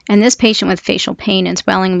 In this patient with facial pain and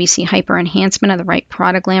swelling, we see hyperenhancement of the right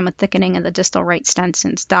parotid gland with thickening of the distal right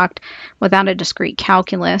Stensen's duct without a discrete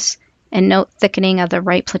calculus, and note thickening of the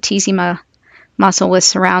right platysma muscle with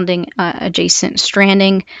surrounding adjacent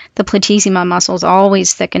stranding. The platysma muscle is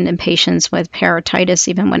always thickened in patients with parotitis,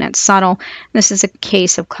 even when it's subtle. This is a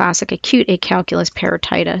case of classic acute acalculous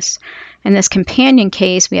parotitis. In this companion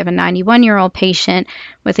case, we have a 91-year-old patient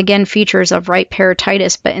with, again, features of right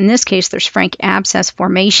parotitis, but in this case, there's frank abscess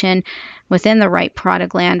formation within the right parotid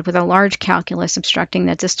gland with a large calculus obstructing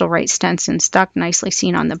the distal right Stensen's duct, nicely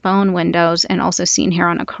seen on the bone windows and also seen here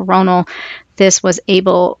on a coronal. This was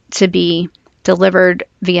able to be delivered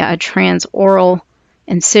via a transoral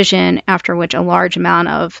incision, after which a large amount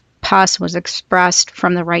of pus was expressed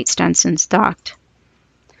from the right Stensen's duct.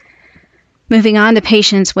 Moving on to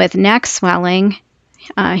patients with neck swelling.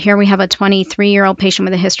 Here we have a 23-year-old patient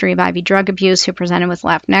with a history of IV drug abuse who presented with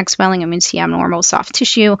left neck swelling, and we see abnormal soft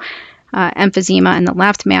tissue emphysema in the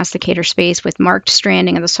left masticator space with marked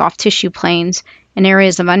stranding of the soft tissue planes and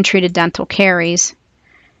areas of untreated dental caries.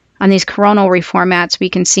 On these coronal reformats,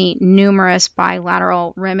 we can see numerous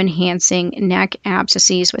bilateral rim-enhancing neck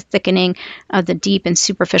abscesses with thickening of the deep and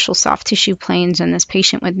superficial soft tissue planes in this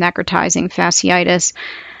patient with necrotizing fasciitis,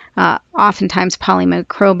 oftentimes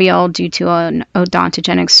polymicrobial due to an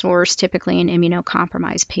odontogenic source, typically in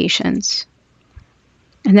immunocompromised patients.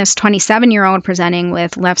 In this 27-year-old presenting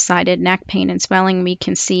with left-sided neck pain and swelling, we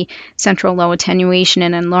can see central low attenuation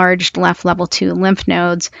and enlarged left level 2 lymph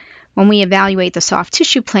nodes. When we evaluate the soft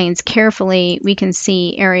tissue planes carefully, we can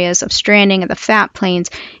see areas of stranding of the fat planes,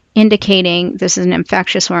 indicating this is an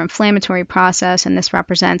infectious or inflammatory process, and this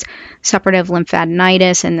represents suppurative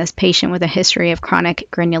lymphadenitis in this patient with a history of chronic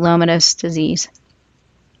granulomatous disease.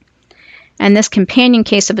 In this companion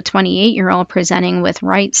case of a 28-year-old presenting with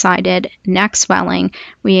right-sided neck swelling,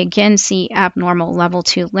 we again see abnormal level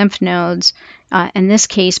 2 lymph nodes, in this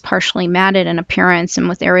case partially matted in appearance and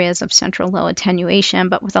with areas of central low attenuation,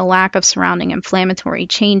 but with a lack of surrounding inflammatory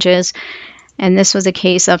changes. And this was a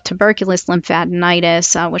case of tuberculous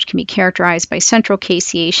lymphadenitis, which can be characterized by central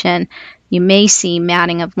caseation. You may see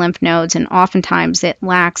matting of lymph nodes, and oftentimes it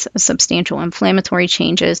lacks substantial inflammatory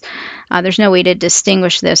changes. There's no way to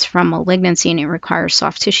distinguish this from malignancy, and it requires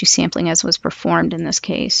soft tissue sampling, as was performed in this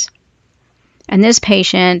case. And this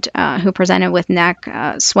patient who presented with neck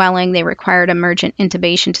swelling, they required emergent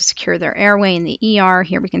intubation to secure their airway in the ER.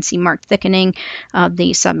 Here we can see marked thickening of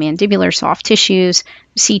the submandibular soft tissues.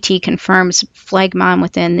 CT confirms phlegmon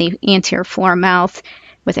within the anterior floor mouth,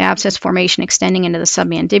 with abscess formation extending into the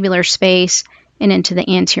submandibular space and into the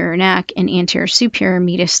anterior neck and anterior superior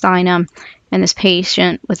mediastinum. And this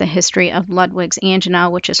patient with a history of Ludwig's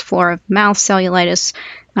angina, which is floor of mouth cellulitis,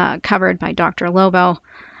 covered by Dr. Lobo.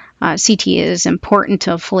 CT is important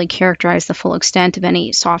to fully characterize the full extent of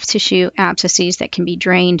any soft tissue abscesses that can be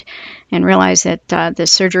drained, and realize that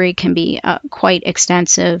this surgery can be quite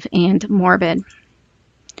extensive and morbid.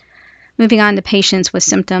 Moving on to patients with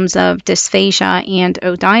symptoms of dysphagia and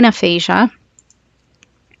odynophagia.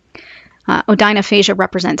 Odynophagia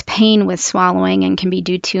represents pain with swallowing and can be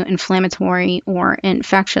due to inflammatory or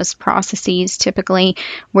infectious processes typically,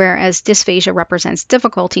 whereas dysphagia represents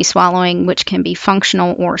difficulty swallowing, which can be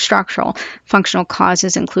functional or structural. Functional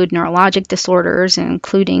causes include neurologic disorders,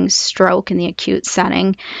 including stroke in the acute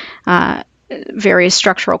setting. Various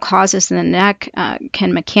structural causes in the neck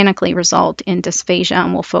can mechanically result in dysphagia,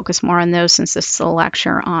 and we'll focus more on those since this is a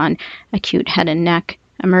lecture on acute head and neck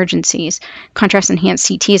emergencies. Contrast-enhanced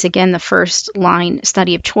CT is again the first-line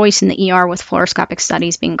study of choice in the ER, with fluoroscopic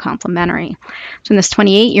studies being complementary. So in this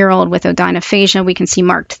 28-year-old with odynophagia, we can see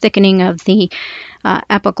marked thickening of the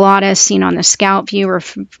epiglottis seen on the scout view,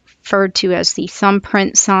 referred to as the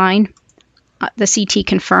thumbprint sign. The CT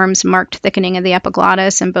confirms marked thickening of the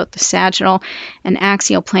epiglottis in both the sagittal and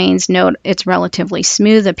axial planes. Note its relatively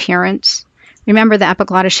smooth appearance. Remember, the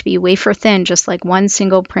epiglottis should be wafer thin, just like one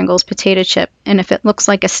single Pringles potato chip. And if it looks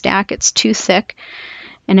like a stack, it's too thick.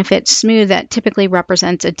 And if it's smooth, that typically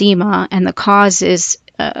represents edema, and the cause is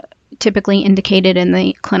typically indicated in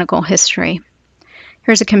the clinical history.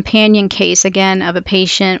 Here's a companion case, again, of a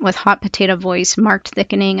patient with hot potato voice, marked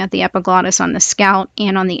thickening of the epiglottis on the scout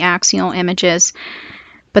and on the axial images.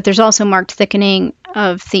 But there's also marked thickening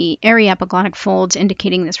of the aryepiglottic folds,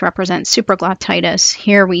 indicating this represents supraglottitis.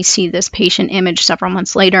 Here we see this patient image several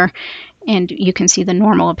months later, and you can see the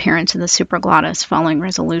normal appearance of the supraglottis following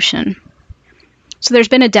resolution. So there's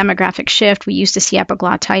been a demographic shift. We used to see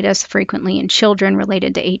epiglottitis frequently in children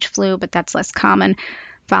related to H flu, but that's less common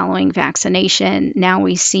following vaccination. Now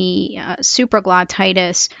we see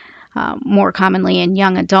supraglottitis more commonly in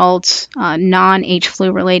young adults, non-H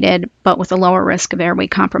flu related, but with a lower risk of airway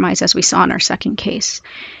compromise, as we saw in our second case.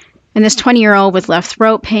 In this 20-year-old with left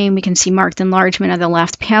throat pain, we can see marked enlargement of the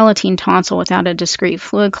left palatine tonsil without a discrete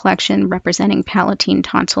fluid collection, representing palatine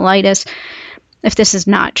tonsillitis. If this is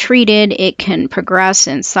not treated, it can progress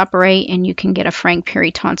and separate, and you can get a frank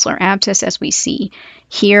peritonsillar abscess, as we see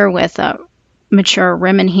here, with a mature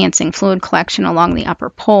rim-enhancing fluid collection along the upper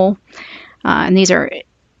pole. And these are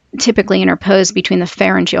typically interposed between the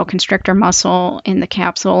pharyngeal constrictor muscle and the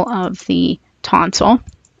capsule of the tonsil.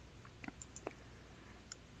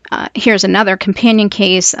 Here's another companion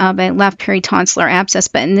case of a left peritonsillar abscess,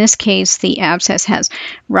 but in this case, the abscess has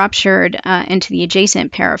ruptured into the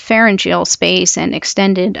adjacent parapharyngeal space and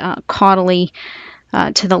extended caudally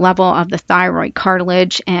to the level of the thyroid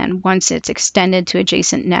cartilage. And once it's extended to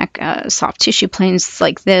adjacent neck, soft tissue planes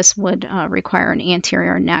like this would require an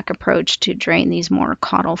anterior neck approach to drain these more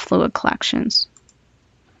caudal fluid collections.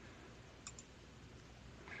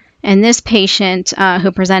 And this patient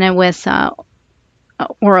who presented with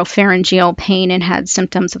oropharyngeal pain and had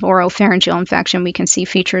symptoms of oropharyngeal infection, we can see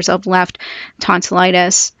features of left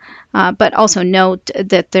tonsillitis, but also note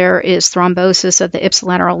that there is thrombosis of the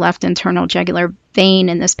ipsilateral left internal jugular vein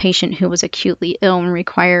in this patient who was acutely ill and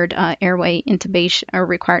required airway intubation, or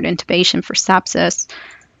required intubation for sepsis.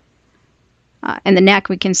 In the neck,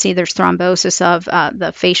 we can see there's thrombosis of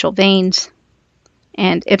the facial veins,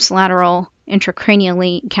 and ipsilateral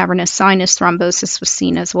intracranially cavernous sinus thrombosis was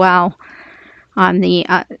seen as well. On the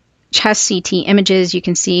chest CT images, you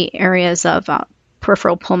can see areas of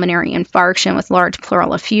peripheral pulmonary infarction with large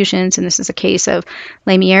pleural effusions, and this is a case of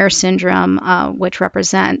Lemierre syndrome, which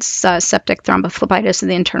represents septic thrombophlebitis of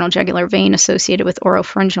the internal jugular vein associated with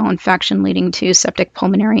oropharyngeal infection, leading to septic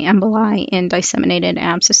pulmonary emboli and disseminated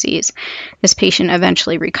abscesses. This patient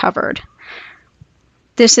eventually recovered.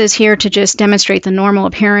 This is here to just demonstrate the normal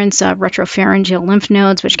appearance of retropharyngeal lymph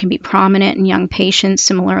nodes, which can be prominent in young patients.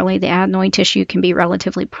 Similarly, the adenoid tissue can be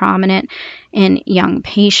relatively prominent in young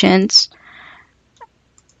patients.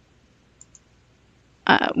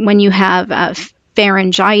 When you have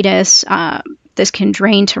pharyngitis, this can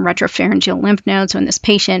drain to retropharyngeal lymph nodes. So in this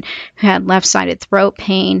patient who had left-sided throat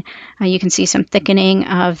pain, you can see some thickening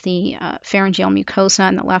of the pharyngeal mucosa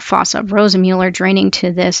and the left fossa of Rosemuller draining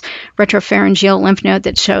to this retropharyngeal lymph node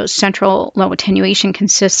that shows central low attenuation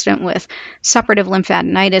consistent with suppurative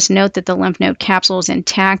lymphadenitis. Note that the lymph node capsule is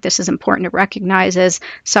intact. This is important to recognize as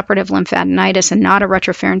suppurative lymphadenitis and not a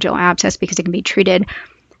retropharyngeal abscess, because it can be treated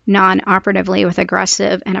non-operatively with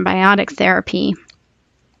aggressive antibiotic therapy.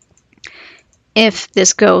 If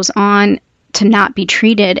this goes on to not be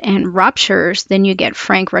treated and ruptures, then you get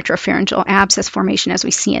frank retropharyngeal abscess formation, as we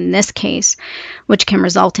see in this case, which can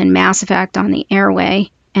result in mass effect on the airway,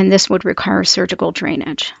 and this would require surgical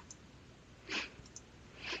drainage.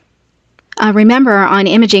 Remember on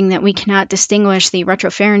imaging that we cannot distinguish the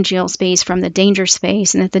retropharyngeal space from the danger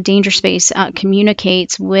space, and that the danger space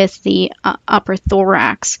communicates with the upper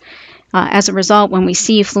thorax. As a result, when we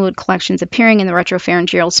see fluid collections appearing in the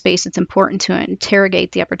retropharyngeal space, it's important to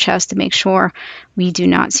interrogate the upper chest to make sure we do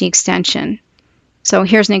not see extension. So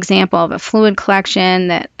here's an example of a fluid collection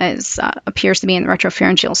that appears to be in the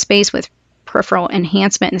retropharyngeal space with peripheral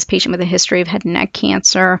enhancement in this patient with a history of head and neck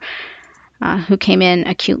cancer who came in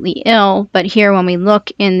acutely ill. But here, when we look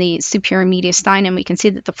in the superior mediastinum, we can see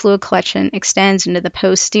that the fluid collection extends into the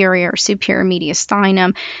posterior superior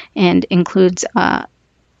mediastinum and includes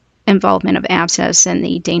involvement of abscess in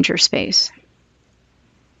the danger space.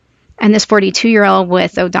 And this 42-year-old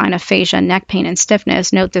with odynophagia, neck pain, and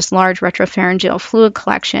stiffness, note this large retropharyngeal fluid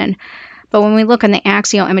collection. But when we look in the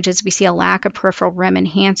axial images, we see a lack of peripheral rim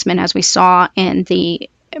enhancement, as we saw in the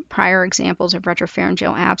prior examples of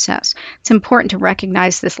retropharyngeal abscess. It's important to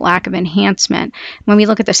recognize this lack of enhancement. When we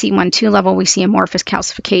look at the C1-2 level, we see amorphous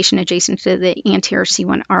calcification adjacent to the anterior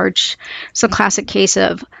C1 arch. It's a classic case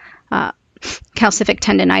of calcific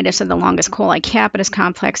tendinitis of the longus coli capitis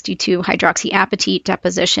complex due to hydroxyapatite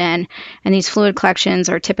deposition. And these fluid collections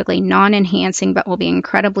are typically non-enhancing but will be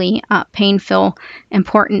incredibly painful.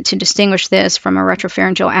 Important to distinguish this from a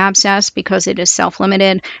retropharyngeal abscess because it is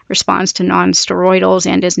self-limited, responds to non-steroidals,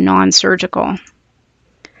 and is non-surgical.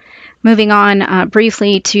 Moving on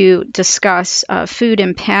briefly to discuss food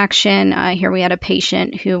impaction. Here we had a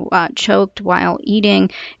patient who choked while eating.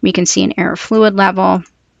 We can see an air fluid level.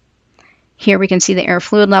 Here we can see the air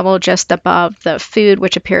fluid level just above the food,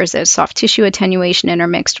 which appears as soft tissue attenuation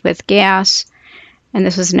intermixed with gas. And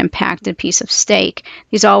this is an impacted piece of steak.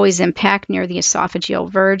 These always impact near the esophageal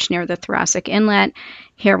verge, near the thoracic inlet.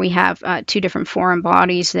 Here we have two different foreign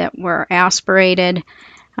bodies that were aspirated.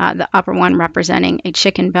 The upper one representing a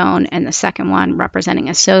chicken bone and the second one representing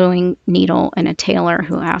a sewing needle and a tailor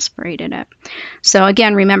who aspirated it. So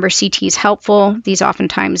again, remember CT is helpful. These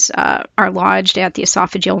oftentimes are lodged at the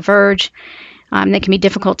esophageal verge. They can be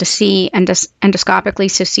difficult to see endoscopically,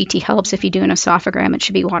 so CT helps. If you do an esophagram, it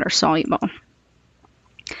should be water soluble.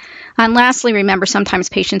 And lastly, remember sometimes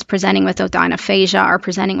patients presenting with odynophagia are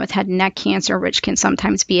presenting with head and neck cancer, which can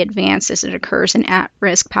sometimes be advanced as it occurs in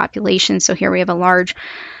at-risk populations. So here we have a large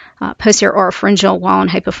posterior oropharyngeal wall and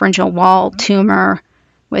hypopharyngeal wall tumor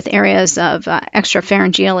with areas of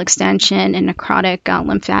extrapharyngeal extension and necrotic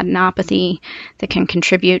lymphadenopathy that can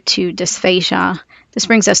contribute to dysphagia. This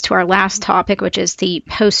brings us to our last topic, which is the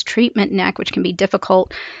post-treatment neck, which can be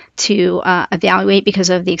difficult to evaluate because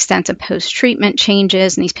of the extensive post-treatment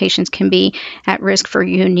changes, and these patients can be at risk for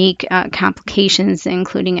unique complications,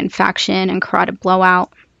 including infection and carotid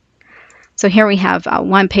blowout. So here we have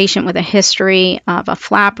one patient with a history of a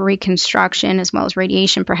flap reconstruction as well as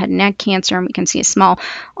radiation for head and neck cancer, and we can see a small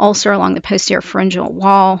ulcer along the posterior pharyngeal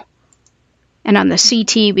wall. And on the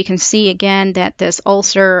CT, we can see again that this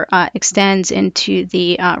ulcer extends into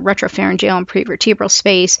the retropharyngeal and prevertebral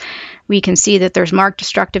space. We can see that there's marked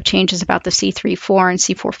destructive changes about the C3-4 and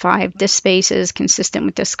C4-5 disc spaces, consistent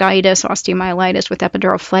with discitis, osteomyelitis with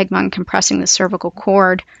epidural phlegma and compressing the cervical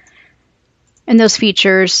cord. And those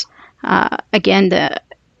features, again, the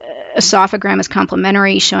esophagram is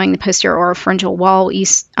complementary, showing the posterior oropharyngeal wall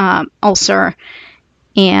ulcer.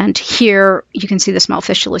 And here you can see the small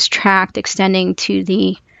fistulous tract extending to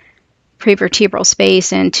the prevertebral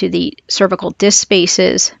space and to the cervical disc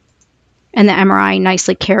spaces. And the MRI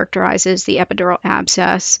nicely characterizes the epidural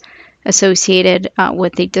abscess associated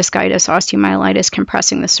with the discitis, osteomyelitis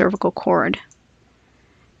compressing the cervical cord.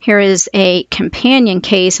 Here is a companion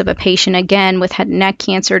case of a patient, again, with head and neck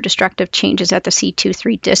cancer, destructive changes at the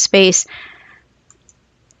C2-3 disc space.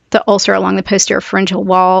 The ulcer along the posterior pharyngeal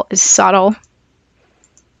wall is subtle.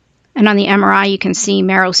 And on the MRI, you can see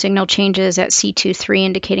marrow signal changes at C2-3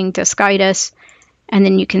 indicating discitis. And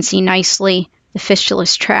then you can see nicely the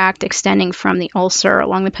fistulous tract extending from the ulcer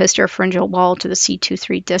along the posterior pharyngeal wall to the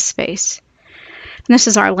C2-3 disc space. And this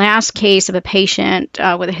is our last case of a patient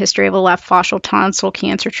with a history of a left faucial tonsil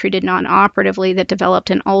cancer treated non-operatively that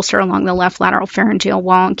developed an ulcer along the left lateral pharyngeal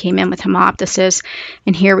wall and came in with hemoptysis.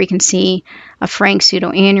 And here we can see a frank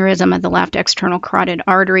pseudoaneurysm of the left external carotid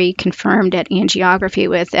artery confirmed at angiography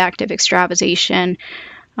with active extravasation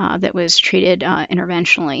that was treated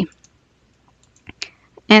interventionally.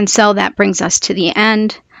 And so that brings us to the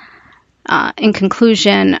end. In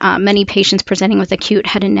conclusion, many patients presenting with acute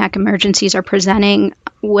head and neck emergencies are presenting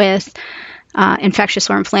with infectious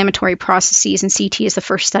or inflammatory processes, and CT is the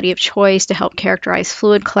first study of choice to help characterize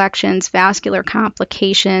fluid collections, vascular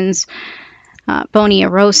complications, bony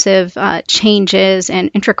erosive changes,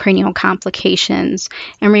 and intracranial complications.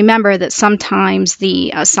 And remember that sometimes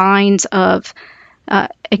the signs of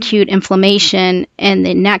acute inflammation in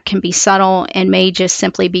the neck can be subtle and may just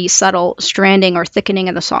simply be subtle stranding or thickening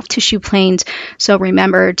of the soft tissue planes. So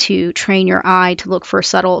remember to train your eye to look for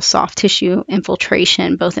subtle soft tissue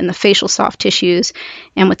infiltration, both in the facial soft tissues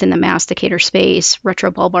and within the masticator space,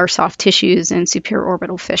 retrobulbar soft tissues, and superior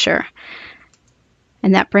orbital fissure.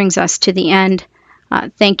 And that brings us to the end.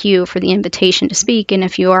 Thank you for the invitation to speak. And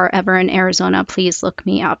if you are ever in Arizona, please look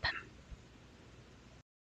me up.